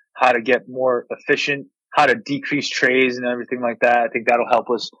of how to get more efficient, how to decrease trays and everything like that. I think that'll help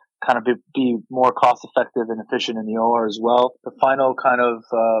us kind of be more cost effective and efficient in the OR as well. The final kind of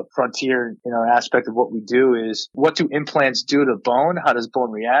frontier in our aspect of what we do is, what do implants do to bone? How does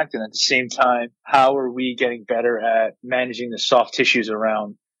bone react? And at the same time, how are we getting better at managing the soft tissues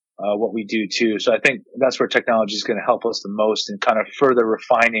around what we do too. So I think that's where technology is going to help us the most in kind of further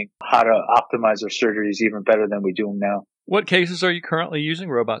refining how to optimize our surgeries even better than we do them now. What cases are you currently using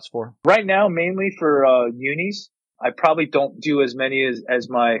robots for? Right now, mainly for unis. I probably don't do as many as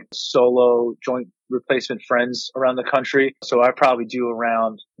my solo joint replacement friends around the country. So I probably do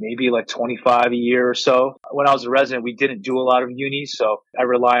around maybe like 25 a year or so. When I was a resident, we didn't do a lot of unis. So I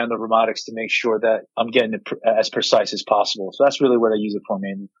rely on the robotics to make sure that I'm getting it as precise as possible. So that's really what I use it for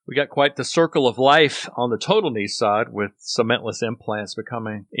mainly. We got quite the circle of life on the total knee side with cementless implants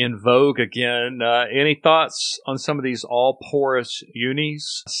becoming in vogue again. Any thoughts on some of these all porous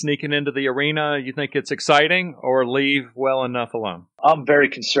unis sneaking into the arena? You think it's exciting or leave well enough alone? I'm very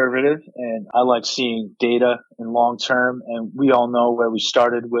conservative and I like seeing data in long term. And we all know where we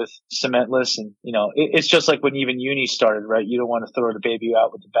started with cementless. And, it's just like when even uni started, right? You don't want to throw the baby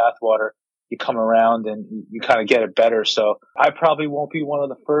out with the bathwater. You come around and you kind of get it better. So I probably won't be one of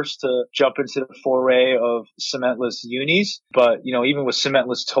the first to jump into the foray of cementless unis. But, even with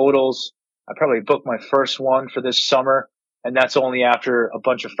cementless totals, I probably booked my first one for this summer. And that's only after a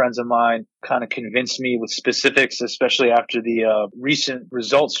bunch of friends of mine kind of convinced me with specifics, especially after the recent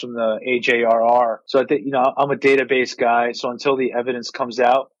results from the AJRR. So I think, I'm a database guy. So until the evidence comes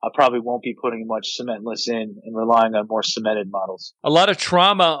out, I probably won't be putting much cementless in and relying on more cemented models. A lot of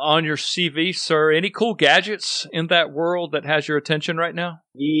trauma on your CV, sir. Any cool gadgets in that world that has your attention right now?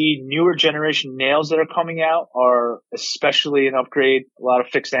 The newer generation nails that are coming out are especially an upgrade. A lot of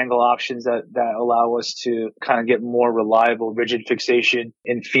fixed angle options that allow us to kind of get more reliable rigid fixation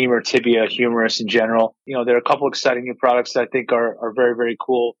in femur, tibia, humerus in general. There are a couple exciting new products that I think are very, very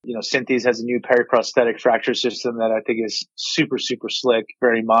cool. Synthes has a new periprosthetic fracture system that I think is super, super slick,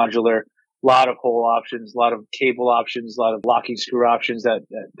 very modular. A lot of hole options, a lot of cable options, a lot of locking screw options that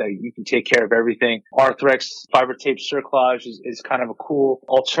you can take care of everything. Arthrex fiber tape cerclage is kind of a cool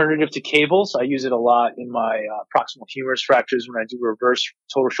alternative to cables. I use it a lot in my proximal humerus fractures when I do reverse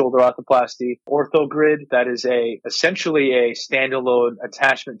total shoulder arthroplasty. OrthoGrid, that is essentially a standalone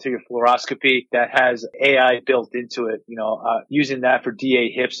attachment to your fluoroscopy that has AI built into it. Using that for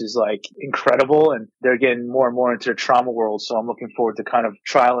DA hips is like incredible, and they're getting more and more into the trauma world. So I'm looking forward to kind of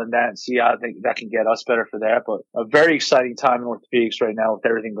trialing that and see how I think that can get us better for that. But a very exciting time in orthopedics right now with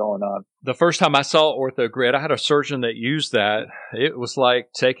everything going on. The first time I saw OrthoGrid, I had a surgeon that used that. It was like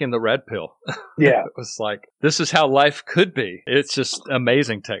taking the red pill. Yeah. It was like, this is how life could be. It's just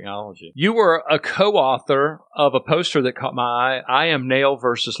amazing technology. You were a co-author of a poster that caught my eye, I Am Nail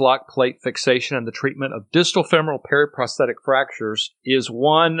versus Lock Plate Fixation and the Treatment of Distal Femoral Periprosthetic Fractures. Is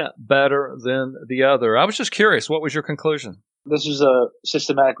one better than the other? I was just curious, what was your conclusion? This was a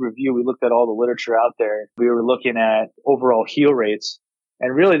systematic review. We looked at all the literature out there. We were looking at overall heal rates.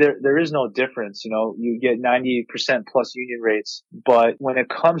 And really, there is no difference. You get 90% plus union rates. But when it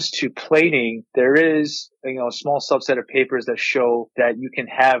comes to plating, there is, a small subset of papers that show that you can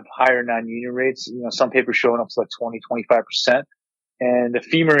have higher non-union rates. Some papers showing up to like 20, 25%. And the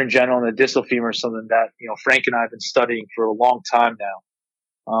femur in general and the distal femur is something that, Frank and I have been studying for a long time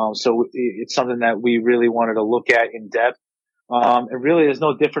now. So it's something that we really wanted to look at in depth. And really there's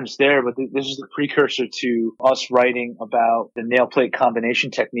no difference there, but this is the precursor to us writing about the nail plate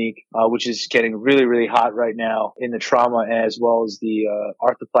combination technique, which is getting really, really hot right now in the trauma as well as the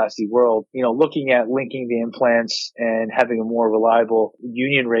arthroplasty world. Looking at linking the implants and having a more reliable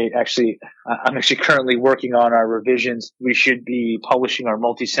union rate. Actually, I'm actually currently working on our revisions. We should be publishing our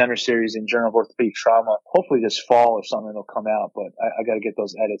multi-center series in Journal of Orthopedic Trauma, hopefully this fall or something will come out, but I got to get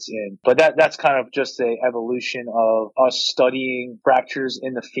those edits in. But that's kind of just a evolution of us studying fractures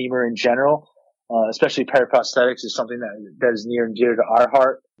in the femur in general, especially periprosthetics is something that is near and dear to our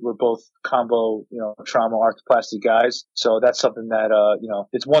heart. We're both combo, trauma arthroplasty guys. So that's something that,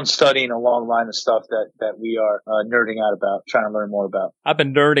 it's one study in a long line of stuff that we are nerding out about, trying to learn more about. I've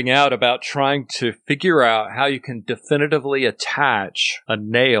been nerding out about trying to figure out how you can definitively attach a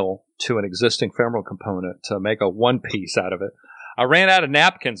nail to an existing femoral component to make a one piece out of it. I ran out of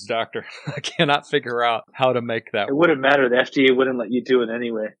napkins, doctor. I cannot figure out how to make that work. It wouldn't matter. The FDA wouldn't let you do it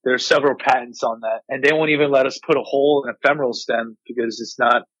anyway. There are several patents on that. And they won't even let us put a hole in a femoral stem because it's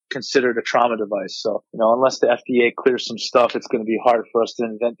not considered a trauma device. So, unless the FDA clears some stuff, it's going to be hard for us to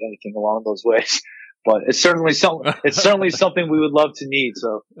invent anything along those ways. But it's certainly something we would love to need.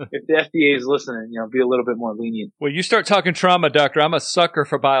 So if the FDA is listening, be a little bit more lenient. Well, you start talking trauma, doctor. I'm a sucker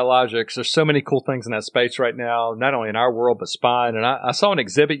for biologics. There's so many cool things in that space right now, not only in our world, but spine. And I saw an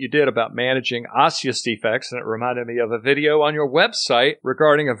exhibit you did about managing osseous defects, and it reminded me of a video on your website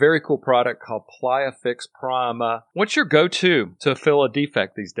regarding a very cool product called PliaFix Prime. What's your go-to to fill a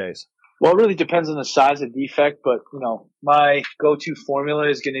defect these days? Well, it really depends on the size of defect, but my go-to formula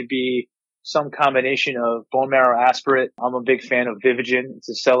is going to be some combination of bone marrow aspirate. I'm a big fan of Vivigen. It's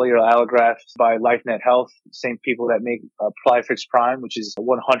a cellular allograft by LifeNet Health, same people that make Plyfix Prime, which is a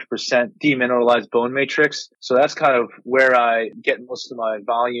 100% demineralized bone matrix. So that's kind of where I get most of my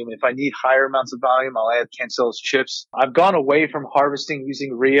volume. If I need higher amounts of volume, I'll add Cancellous chips. I've gone away from harvesting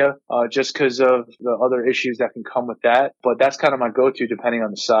using RIA just because of the other issues that can come with that. But that's kind of my go-to depending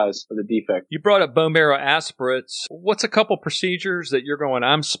on the size of the defect. You brought up bone marrow aspirates. What's a couple procedures that you're going,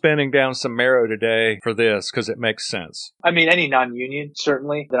 I'm spinning down some marrow today for this because it makes sense? I mean, any non-union,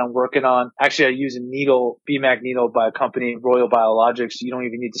 certainly, that I'm working on. Actually, I use a needle, BMAC needle by a company, Royal Biologics. You don't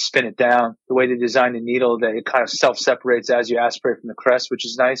even need to spin it down. The way they design the needle, that it kind of self-separates as you aspirate from the crest, which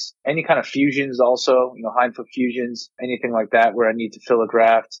is nice. Any kind of fusions also, hindfoot fusions, anything like that where I need to fill a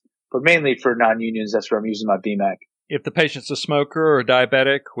graft. But mainly for non-unions, that's where I'm using my BMAC. If the patient's a smoker or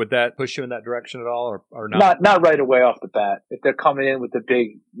diabetic, would that push you in that direction at all or not? Not right away off the bat. If they're coming in with a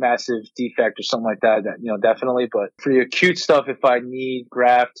big, massive defect or something like that, definitely. But for the acute stuff, if I need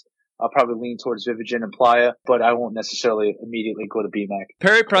graft, I'll probably lean towards Vivigen and Playa, but I won't necessarily immediately go to BMAC.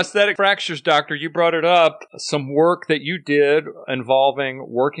 Periprosthetic fractures, doctor, you brought it up. Some work that you did involving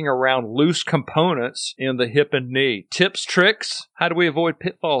working around loose components in the hip and knee. Tips, tricks? How do we avoid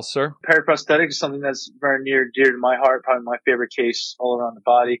pitfalls, sir? Periprosthetic is something that's very near and dear to my heart, probably my favorite case all around the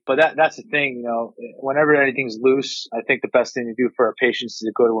body. But that's the thing, whenever anything's loose, I think the best thing to do for our patients is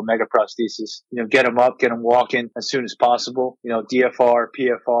to go to a megaprosthesis. Get them up, get them walking as soon as possible. DFR,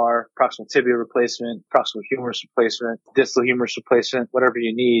 PFR, proximal tibia replacement, proximal humerus replacement, distal humerus replacement, whatever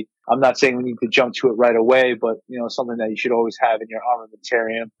you need. I'm not saying we need to jump to it right away, but, something that you should always have in your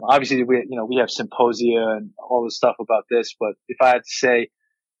armamentarium. Obviously, we have symposia and all this stuff about this, but if I had to say,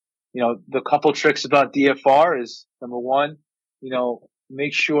 the couple tricks about DFR is number one,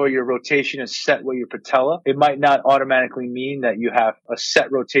 make sure your rotation is set with your patella. It might not automatically mean that you have a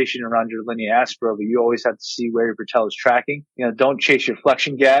set rotation around your linea aspera, but you always have to see where your patella is tracking. Don't chase your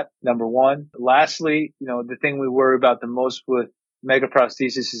flexion gap, number one. Lastly, the thing we worry about the most with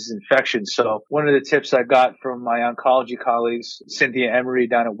megaprosthesis is infection. So one of the tips I got from my oncology colleagues, Cynthia Emery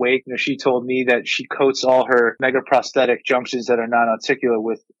down at Wake, she told me that she coats all her megaprosthetic junctions that are non-articular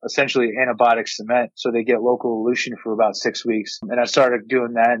with essentially antibiotic cement. So they get local elution for about 6 weeks. And I started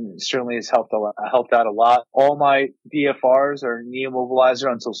doing that, and it certainly has helped out a lot. All my DFRs are knee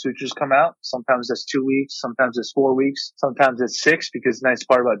immobilizer until sutures come out. Sometimes that's 2 weeks. Sometimes it's 4 weeks. Sometimes it's 6, because the nice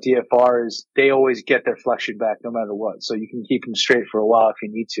part about DFR is they always get their flexion back no matter what. So you can keep them straight for a while if you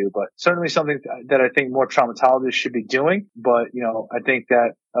need to, but certainly something that I think more traumatologists should be doing. But, I think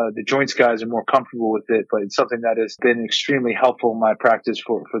that the joints guys are more comfortable with it, but it's something that has been extremely helpful in my practice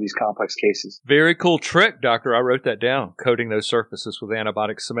for these complex cases. Very cool trick, doctor. I wrote that down, coating those surfaces with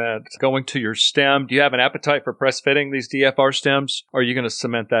antibiotic cement. Going to your stem, do you have an appetite for press fitting these DFR stems, or are you going to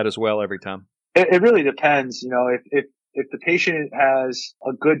cement that as well every time? It really depends. If the patient has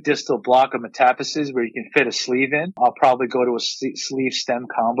a good distal block of metaphyses where you can fit a sleeve in, I'll probably go to a sleeve stem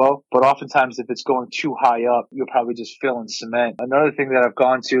combo. But oftentimes, if it's going too high up, you'll probably just fill in cement. Another thing that I've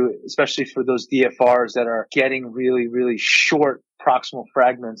gone to, especially for those DFRs that are getting really, really short proximal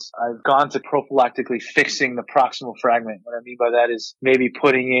fragments, I've gone to prophylactically fixing the proximal fragment. What I mean by that is maybe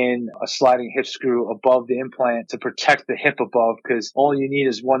putting in a sliding hip screw above the implant to protect the hip above, because all you need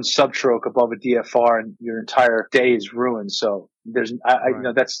is one subtroch above a DFR and your entire day is ruined. So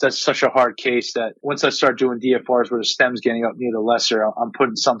that's such a hard case that once I start doing DFRs where the stem's getting up near the lesser, I'm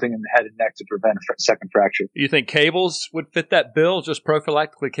putting something in the head and neck to prevent a second fracture. You think cables would fit that bill? Just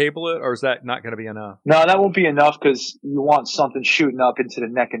prophylactically cable it, or is that not going to be enough? No, that won't be enough, because you want something shooting up into the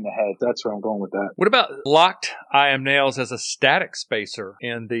neck and the head. That's where I'm going with that. What about locked IM nails as a static spacer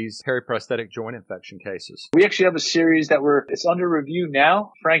in these periprosthetic joint infection cases? We actually have a series it's under review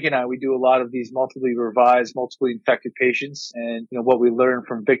now. Frank and I, we do a lot of these multiply revised, multiply infected patients. And what we learned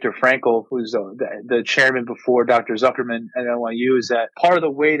from Viktor Frankl, who's the chairman before Dr. Zuckerman at NYU, is that part of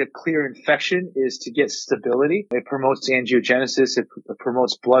the way to clear infection is to get stability. It promotes angiogenesis. It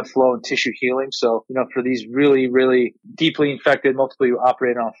promotes blood flow and tissue healing. So, for these really, really deeply infected, multiply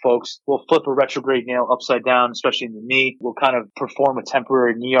operated on folks, we'll flip a retrograde nail upside down, especially in the knee. We'll kind of perform a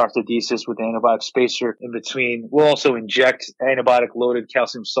temporary knee arthrodesis with an antibiotic spacer in between. We'll also inject antibiotic-loaded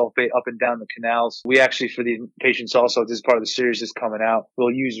calcium sulfate up and down the canals. We actually, for these patients also, this is part of the series is coming out,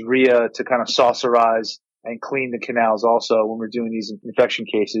 we'll use RIA to kind of saucerize and clean the canals also when we're doing these infection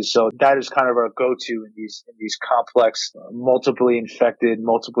cases. So that is kind of our go-to in these complex, multiply infected,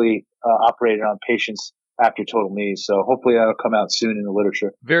 multiply operated on patients. after total knee. So hopefully that'll come out soon in the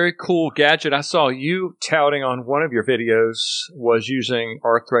literature. Very cool gadget. I saw you touting on one of your videos was using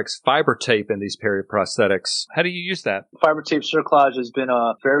Arthrex fiber tape in these periprosthetics. How do you use that? Fiber tape cerclage has been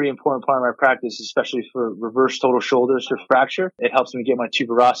a very important part of my practice, especially for reverse total shoulders for fracture. It helps me get my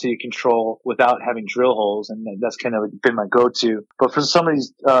tuberosity control without having drill holes, and that's kind of been my go-to. But for some of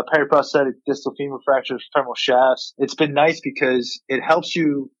these periprosthetic distal femur fractures, femoral shafts, it's been nice because it helps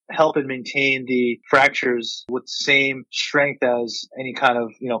you help and maintain the fractures with the same strength as any kind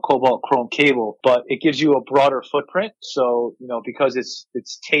of, cobalt chrome cable, but it gives you a broader footprint. So, because it's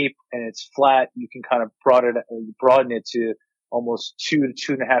tape and it's flat, you can kind of broaden it to almost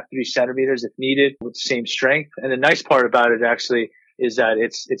 2.5, 3 centimeters if needed with the same strength. And the nice part about it actually is that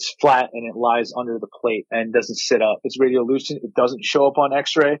it's flat and it lies under the plate and doesn't sit up. It's radiolucent. It doesn't show up on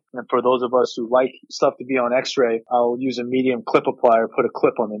x-ray. And for those of us who like stuff to be on x-ray, I'll use a medium clip applier, put a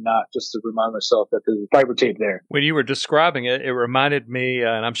clip on the knot just to remind myself that there's fiber tape there. When you were describing it, it reminded me,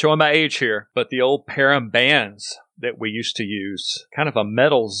 and I'm showing my age here, but the old Param bands that we used to use, kind of a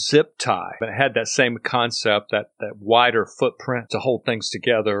metal zip tie, but it had that same concept, that wider footprint to hold things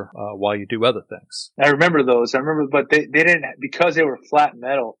together while you do other things. I remember those. But they didn't, because they were flat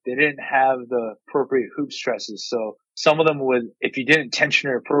metal, they didn't have the appropriate hoop stresses. So some of them would, if you didn't tension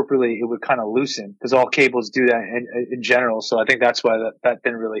it appropriately, it would kind of loosen, because all cables do that in general. So I think that's why that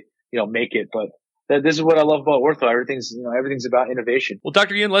didn't really, make it. But this is what I love about ortho. Everything's about innovation. Well,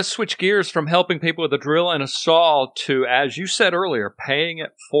 Dr. Yuen, let's switch gears from helping people with a drill and a saw to, as you said earlier, paying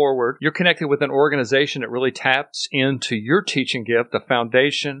it forward. You're connected with an organization that really taps into your teaching gift, the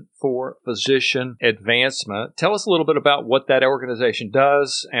Foundation for Physician Advancement. Tell us a little bit about what that organization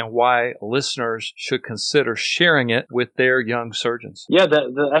does and why listeners should consider sharing it with their young surgeons. Yeah,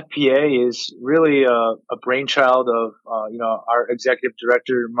 the FPA is really a brainchild of our executive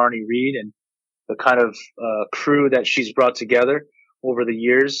director, Marnie Reed, and the kind of crew that she's brought together over the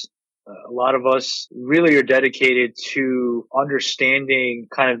years. A lot of us really are dedicated to understanding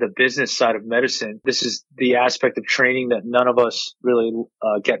kind of the business side of medicine. This is the aspect of training that none of us really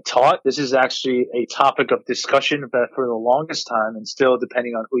get taught. This is actually a topic of discussion that for the longest time, and still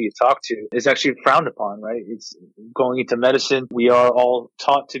depending on who you talk to, is actually frowned upon, right? It's going into medicine. We are all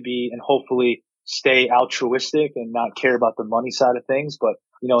taught to be and hopefully stay altruistic and not care about the money side of things. But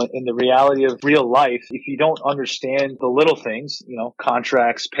in the reality of real life, if you don't understand the little things,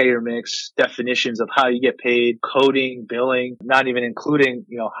 contracts, payer mix, definitions of how you get paid, coding, billing, not even including,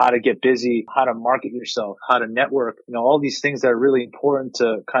 how to get busy, how to market yourself, how to network, all these things that are really important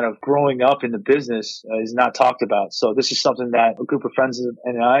to kind of growing up in the business is not talked about. So this is something that a group of friends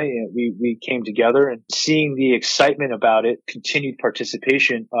and I, we came together, and seeing the excitement about it, continued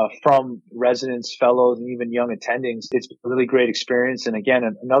participation from residents, fellows, and even young attendings. It's been a really great experience. And again,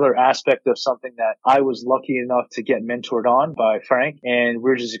 another aspect of something that I was lucky enough to get mentored on by Frank, and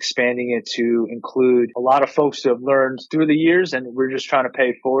we're just expanding it to include a lot of folks who have learned through the years, and we're just trying to pay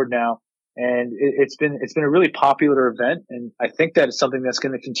it forward now. And it's been a really popular event, and I think that it's something that's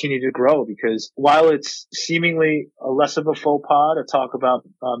going to continue to grow, because while it's seemingly less of a faux pas to talk about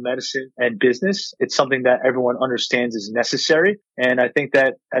medicine and business, it's something that everyone understands is necessary. And I think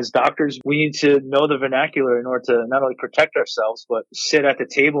that as doctors, we need to know the vernacular in order to not only protect ourselves, but sit at the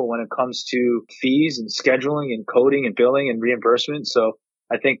table when it comes to fees and scheduling and coding and billing and reimbursement. So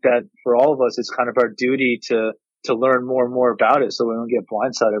I think that for all of us, it's kind of our duty to learn more and more about it, so we don't get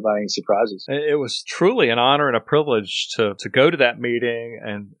blindsided by any surprises. It was truly an honor and a privilege to go to that meeting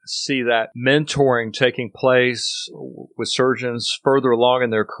and see that mentoring taking place with surgeons further along in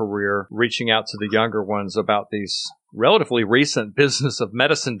their career, reaching out to the younger ones about these relatively recent business of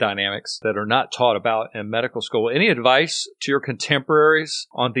medicine dynamics that are not taught about in medical school. Any advice to your contemporaries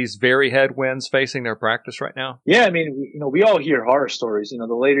on these very headwinds facing their practice right now? Yeah, I mean, we all hear horror stories.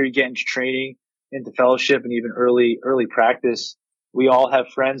 The later you get into training, into fellowship, and even early practice, we all have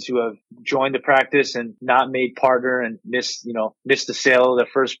friends who have joined the practice and not made partner and missed the sale of their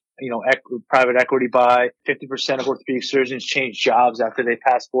first, private equity buy. 50% of orthopedic surgeons change jobs after they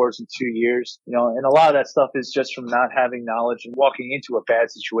pass boards in 2 years, and a lot of that stuff is just from not having knowledge and walking into a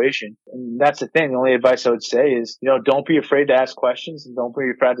bad situation. And that's the thing. The only advice I would say is, don't be afraid to ask questions, and don't be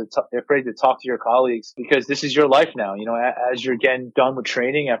afraid to talk to your colleagues, because this is your life now. As you're getting done with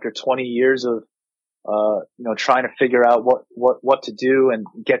training after 20 years of trying to figure out what to do and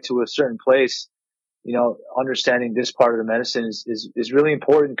get to a certain place, understanding this part of the medicine is really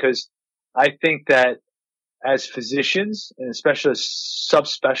important, because I think that as physicians, and especially as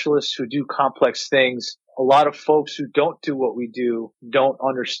subspecialists who do complex things, a lot of folks who don't do what we do don't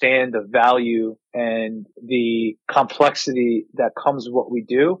understand the value and the complexity that comes with what we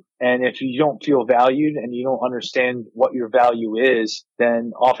do. And if you don't feel valued and you don't understand what your value is,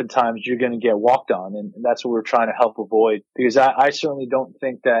 then oftentimes you're going to get walked on. And that's what we're trying to help avoid, because I certainly don't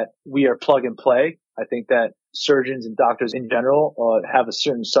think that we are plug and play. I think that surgeons and doctors in general have a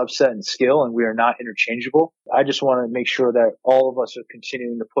certain subset and skill, and we are not interchangeable. I just want to make sure that all of us are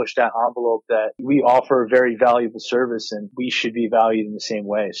continuing to push that envelope, that we offer a very valuable service and we should be valued in the same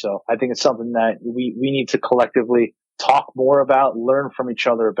way. So I think it's something that we need to collectively talk more about, learn from each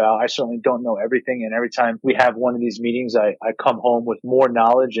other about. I certainly don't know everything. And every time we have one of these meetings, I come home with more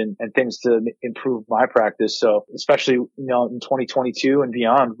knowledge and things to improve my practice. So especially, in 2022 and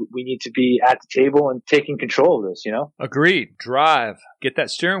beyond, we need to be at the table and taking control of this, Agreed. Drive. Get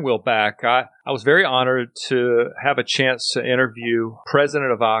that steering wheel back. I was very honored to have a chance to interview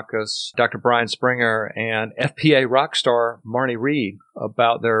President of AAHKS, Dr. Brian Springer, and FPA rock star Marnie Reed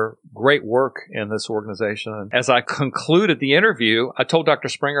about their great work in this organization. As I concluded the interview, I told Dr.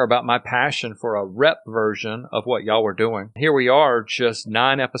 Springer about my passion for a rep version of what y'all were doing. Here we are just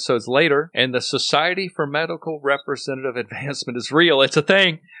 9 episodes later, and the Society for Medical Representative Advancement is real. It's a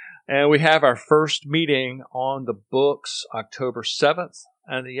thing. And we have our first meeting on the books October 7th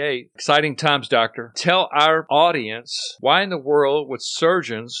and the 8th. Exciting times, Doctor. Tell our audience, why in the world would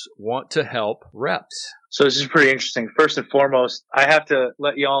surgeons want to help reps? So this is pretty interesting. First and foremost, I have to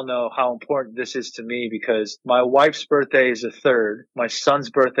let you all know how important this is to me, because my wife's birthday is the 3rd. My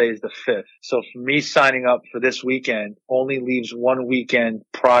son's birthday is the 5th. So for me signing up for this weekend only leaves one weekend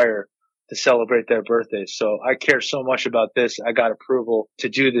prior to celebrate their birthdays. So I care so much about this. I got approval to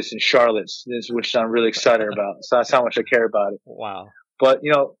do this in Charlotte, which I'm really excited about. So that's how much I care about it. Wow. But,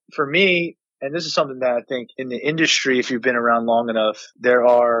 for me, and this is something that I think in the industry, if you've been around long enough, there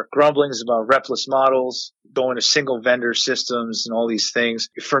are grumblings about repless models, going to single vendor systems and all these things.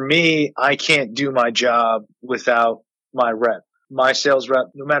 For me, I can't do my job without my rep. My sales rep,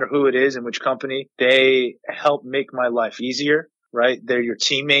 no matter who it is and which company, they help make my life easier, right? They're your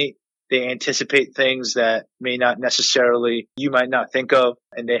teammate. They anticipate things that you might not think of,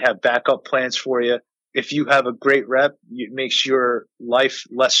 and they have backup plans for you. If you have a great rep, it makes your life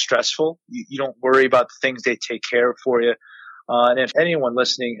less stressful. You don't worry about the things they take care of for you. And if anyone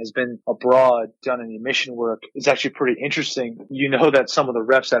listening has been abroad, done any mission work, it's actually pretty interesting. You know that some of the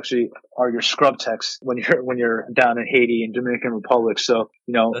reps actually are your scrub techs when you're down in Haiti and Dominican Republic. So,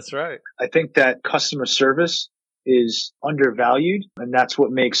 that's right. I think that customer service is undervalued, and that's what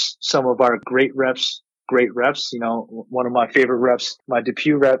makes some of our great reps great reps. One of my favorite reps, my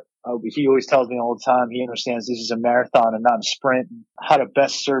Depew rep, he always tells me all the time, he understands this is a marathon and not a sprint. How to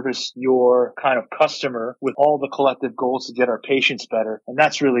best service your kind of customer with all the collective goals to get our patients better. And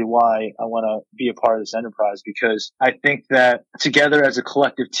that's really why I want to be a part of this enterprise, because I think that together as a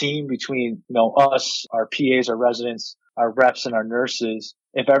collective team between, us, our PAs, our residents, our reps, and our nurses,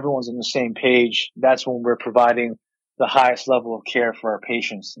 if everyone's on the same page, that's when we're providing the highest level of care for our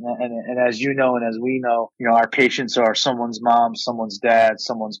patients. And as you know, and as we know, our patients are someone's mom, someone's dad,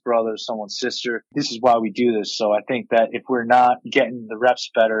 someone's brother, someone's sister. This is why we do this. So I think that if we're not getting the reps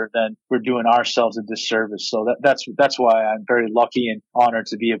better, then we're doing ourselves a disservice. So that's why I'm very lucky and honored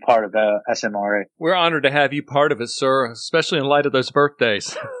to be a part of SMRA. We're honored to have you part of it, sir, especially in light of those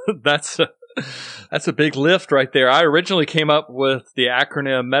birthdays. That's a big lift right there. I originally came up with the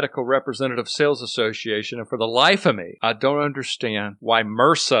acronym Medical Representative Sales Association, and for the life of me, I don't understand why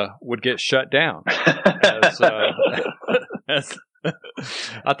MRSA would get shut down. I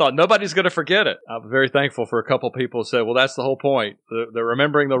thought nobody's going to forget it. I'm very thankful for a couple people who said, well, that's the whole point. They're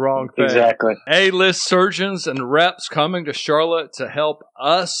remembering the wrong thing. Exactly. A-list surgeons and reps coming to Charlotte to help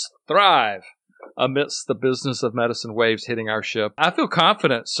us thrive amidst the business of medicine waves hitting our ship. I feel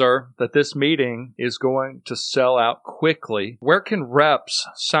confident, sir, that this meeting is going to sell out quickly. Where can reps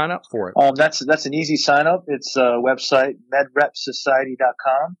sign up for it? That's an easy sign up. It's a website,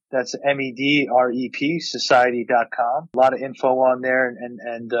 medrepsociety.com. That's MEDREP society.com. A lot of info on there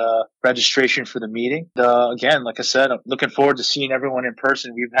and registration for the meeting. Again, like I said, I'm looking forward to seeing everyone in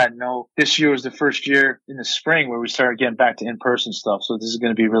person. This year was the first year in the spring where we started getting back to in-person stuff. So this is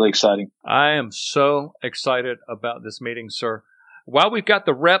going to be really exciting. I am so excited about this meeting, sir. While we've got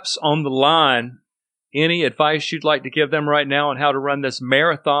the reps on the line, any advice you'd like to give them right now on how to run this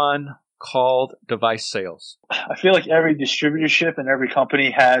marathon called device sales? I feel like every distributorship and every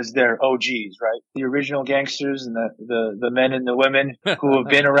company has their OGs, right? The original gangsters and the men and the women who have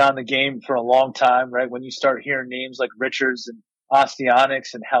been around the game for a long time, right? When you start hearing names like Richards and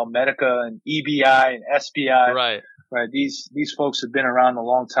Osteonics and Helmedica and EBI and SBI, right. right? These folks have been around a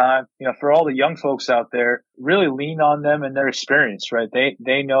long time. You know, for all the young folks out there, really lean on them and their experience, right?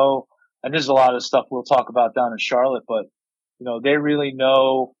 They know, and there's a lot of stuff we'll talk about down in Charlotte, but you know, they really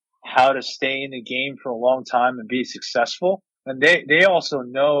know how to stay in the game for a long time and be successful. And they also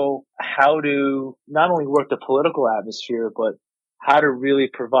know how to not only work the political atmosphere, but how to really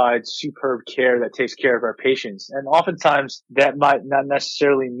provide superb care that takes care of our patients. And oftentimes that might not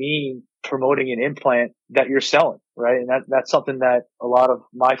necessarily mean promoting an implant that you're selling, right? And that's something that a lot of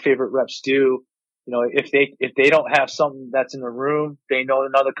my favorite reps do. You know, if they don't have something that's in the room, they know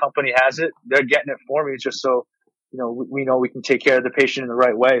another company has it, they're getting it for me just so, you know, we know we can take care of the patient in the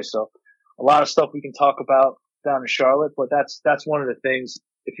right way. So a lot of stuff we can talk about down in Charlotte, but that's one of the things.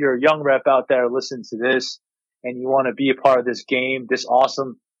 If you're a young rep out there listening to this and you want to be a part of this game, this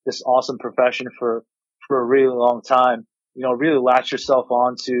awesome profession for a really long time, you know, really latch yourself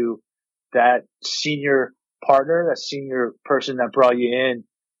onto that senior partner, that senior person that brought you in,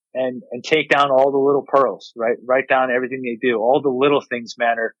 and take down all the little pearls, right? Write down everything they do. All the little things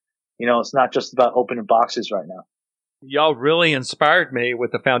matter. You know, it's not just about opening boxes right now. Y'all really inspired me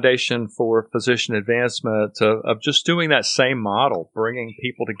with the Foundation for Physician Advancement of just doing that same model, bringing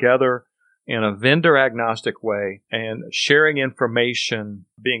people together in a vendor agnostic way and sharing information,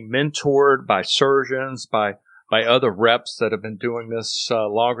 being mentored by surgeons, by other reps that have been doing this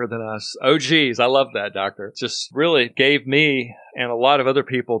longer than us. Oh, geez, I love that, doctor. It just really gave me and a lot of other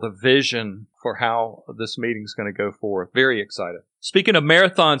people the vision for how this meeting's going to go forward. Very excited. Speaking of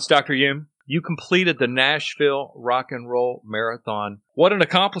marathons, Dr. Hume, you completed the Nashville Rock and Roll Marathon. What an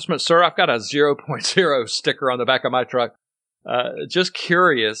accomplishment, sir. I've got a 0.0 sticker on the back of my truck. Just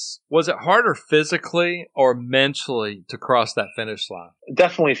curious, was it harder physically or mentally to cross that finish line?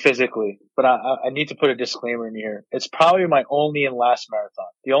 Definitely physically, but I need to put a disclaimer in here. It's probably my only and last marathon.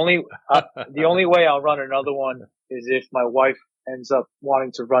 The only way I'll run another one is if my wife ends up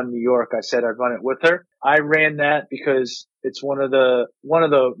wanting to run New York. I said I'd run it with her. I ran that because it's one of the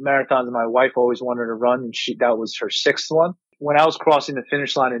marathons my wife always wanted to run, and that was her sixth one. When I was crossing the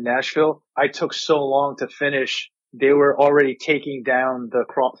finish line in Nashville, I took so long to finish. They were already taking down the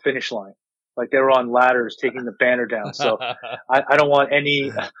finish line. Like they were on ladders taking the banner down. So I don't want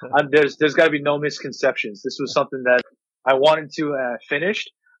any, there's got to be no misconceptions. This was something that I wanted to and I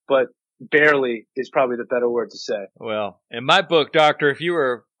finished, but barely is probably the better word to say. Well, in my book, doctor, if you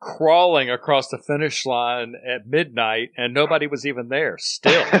were crawling across the finish line at midnight and nobody was even there,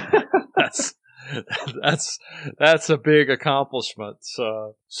 still, that's a big accomplishment.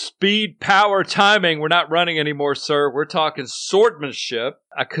 So, speed, power, timing. We're not running anymore, sir. We're talking swordsmanship.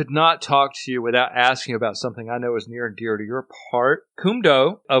 I could not talk to you without asking about something I know is near and dear to your heart,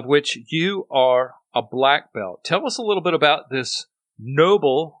 Kumdo, of which you are a black belt. Tell us a little bit about this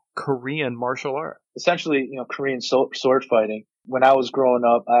noble Korean martial art. Essentially, you know, Korean sword fighting. When I was growing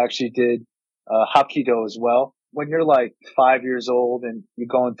up, I actually did Hapkido as well. When you're like 5 years old and you're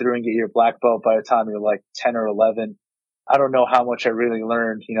going through and get your black belt by the time you're like 10 or 11, I don't know how much I really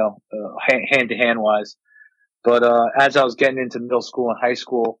learned, you know, hand to hand wise. But as I was getting into middle school and high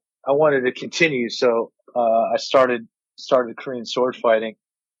school, I wanted to continue. So I started Korean sword fighting.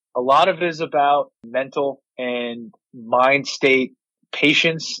 A lot of it is about mental and mind state,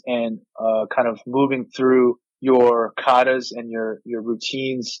 patience, and kind of moving through your katas and your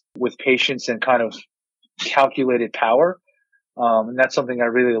routines with patience and kind of calculated power. And that's something I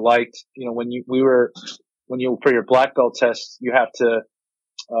really liked. You know, when you for your black belt test, you have to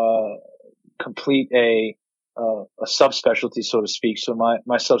complete a subspecialty, so to speak. So my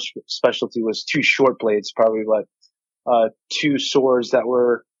subspecialty was 2 short blades, probably like 2 swords that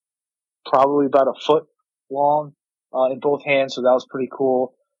were probably about a foot long in both hands. So that was pretty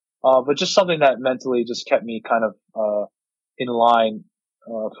cool. But just something that mentally just kept me kind of in line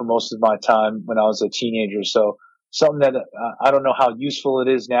for most of my time when I was a teenager. So something that I don't know how useful it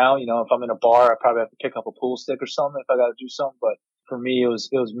is now. You know, if I'm in a bar, I probably have to pick up a pool stick or something if I got to do something. But for me, it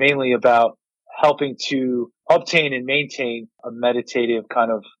was mainly about helping to obtain and maintain a meditative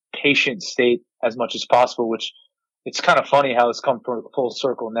kind of patient state as much as possible, which it's kind of funny how it's come full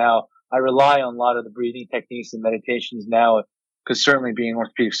circle now. I rely on a lot of the breathing techniques and meditations now, because certainly being an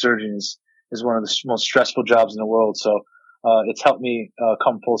orthopedic surgeon is one of the most stressful jobs in the world. So it's helped me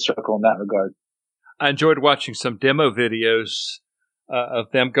come full circle in that regard. I enjoyed watching some demo videos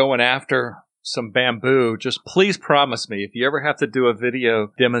of them going after some bamboo. Just please promise me, if you ever have to do a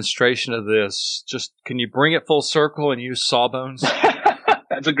video demonstration of this, just can you bring it full circle and use sawbones?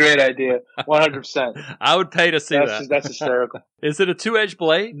 That's a great idea. 100%. I would pay to see that. That's hysterical. Is it a 2-edged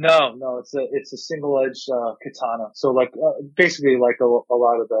blade? No, it's a single edged katana. So like basically like a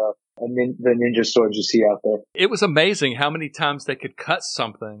lot of the the ninja swords you see out there. It was amazing how many times they could cut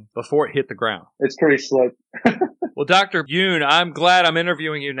something before it hit the ground. It's pretty slick. Well, Dr. Yoon, I'm glad I'm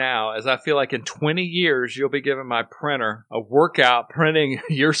interviewing you now, as I feel like in 20 years, you'll be giving my printer a workout printing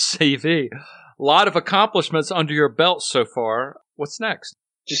your CV. A lot of accomplishments under your belt so far. What's next?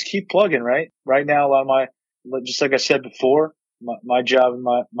 Just keep plugging, right? Right now, just like I said before, my job in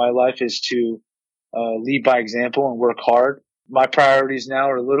my life is to lead by example and work hard. My priorities now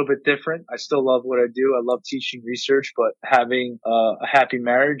are a little bit different. I still love what I do. I love teaching research, but having a happy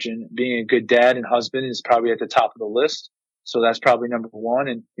marriage and being a good dad and husband is probably at the top of the list. So that's probably number one.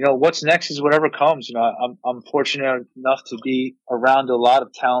 And, what's next is whatever comes. I'm fortunate enough to be around a lot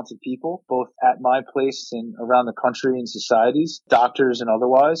of talented people, both at my place and around the country and societies, doctors and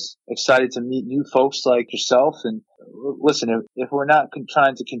otherwise. Excited to meet new folks like yourself. And listen, if we're not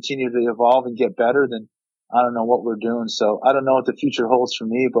trying to continue to evolve and get better, then I don't know what we're doing. So I don't know what the future holds for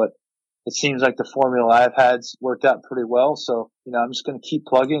me, but it seems like the formula I've had's worked out pretty well. So, I'm just going to keep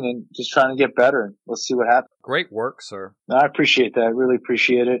plugging and just trying to get better. And let's see what happens. Great work, sir. I appreciate that. I really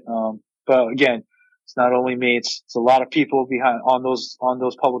appreciate it. But again, it's not only me. It's a lot of people behind on those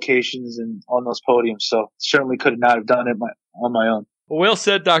publications and on those podiums. So certainly could not have done it on my own. Well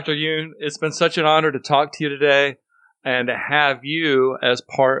said, Dr. Yoon. It's been such an honor to talk to you today and to have you as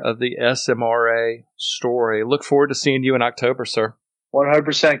part of the SMRA story. Look forward to seeing you in October, sir.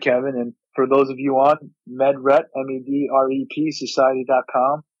 100%, Kevin. And for those of you on MedRep, MEDREP,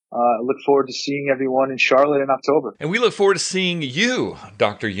 society.com, I look forward to seeing everyone in Charlotte in October. And we look forward to seeing you,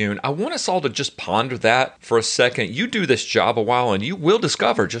 Dr. Yoon. I want us all to just ponder that for a second. You do this job a while, and you will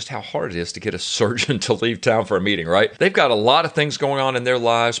discover just how hard it is to get a surgeon to leave town for a meeting, right? They've got a lot of things going on in their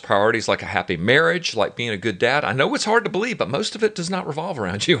lives, priorities like a happy marriage, like being a good dad. I know it's hard to believe, but most of it does not revolve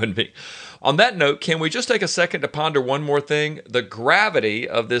around you and me. On that note, can we just take a second to ponder one more thing? The gravity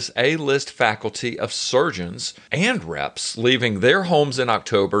of this A-list faculty of surgeons and reps leaving their homes in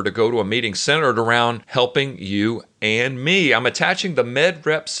October to go to a meeting centered around helping you and me. I'm attaching the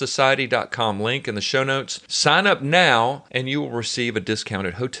medrepsociety.com link in the show notes. Sign up now and you will receive a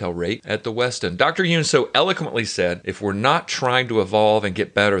discounted hotel rate at the Westin. Dr. Yoon so eloquently said, if we're not trying to evolve and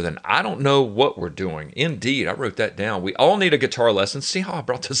get better, then I don't know what we're doing. Indeed, I wrote that down. We all need a guitar lesson. See how I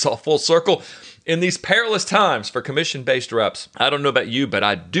brought this all full circle? In these perilous times for commission-based reps, I don't know about you, but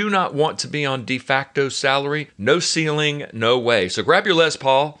I do not want to be on de facto salary. No ceiling, no way. So grab your Les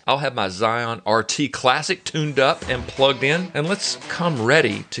Paul. I'll have my Zion RT Classic tuned up and plugged in, and let's come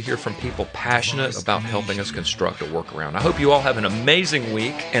ready to hear from people passionate about helping us construct a workaround. I hope you all have an amazing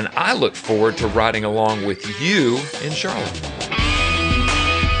week, and I look forward to riding along with you in Charlotte.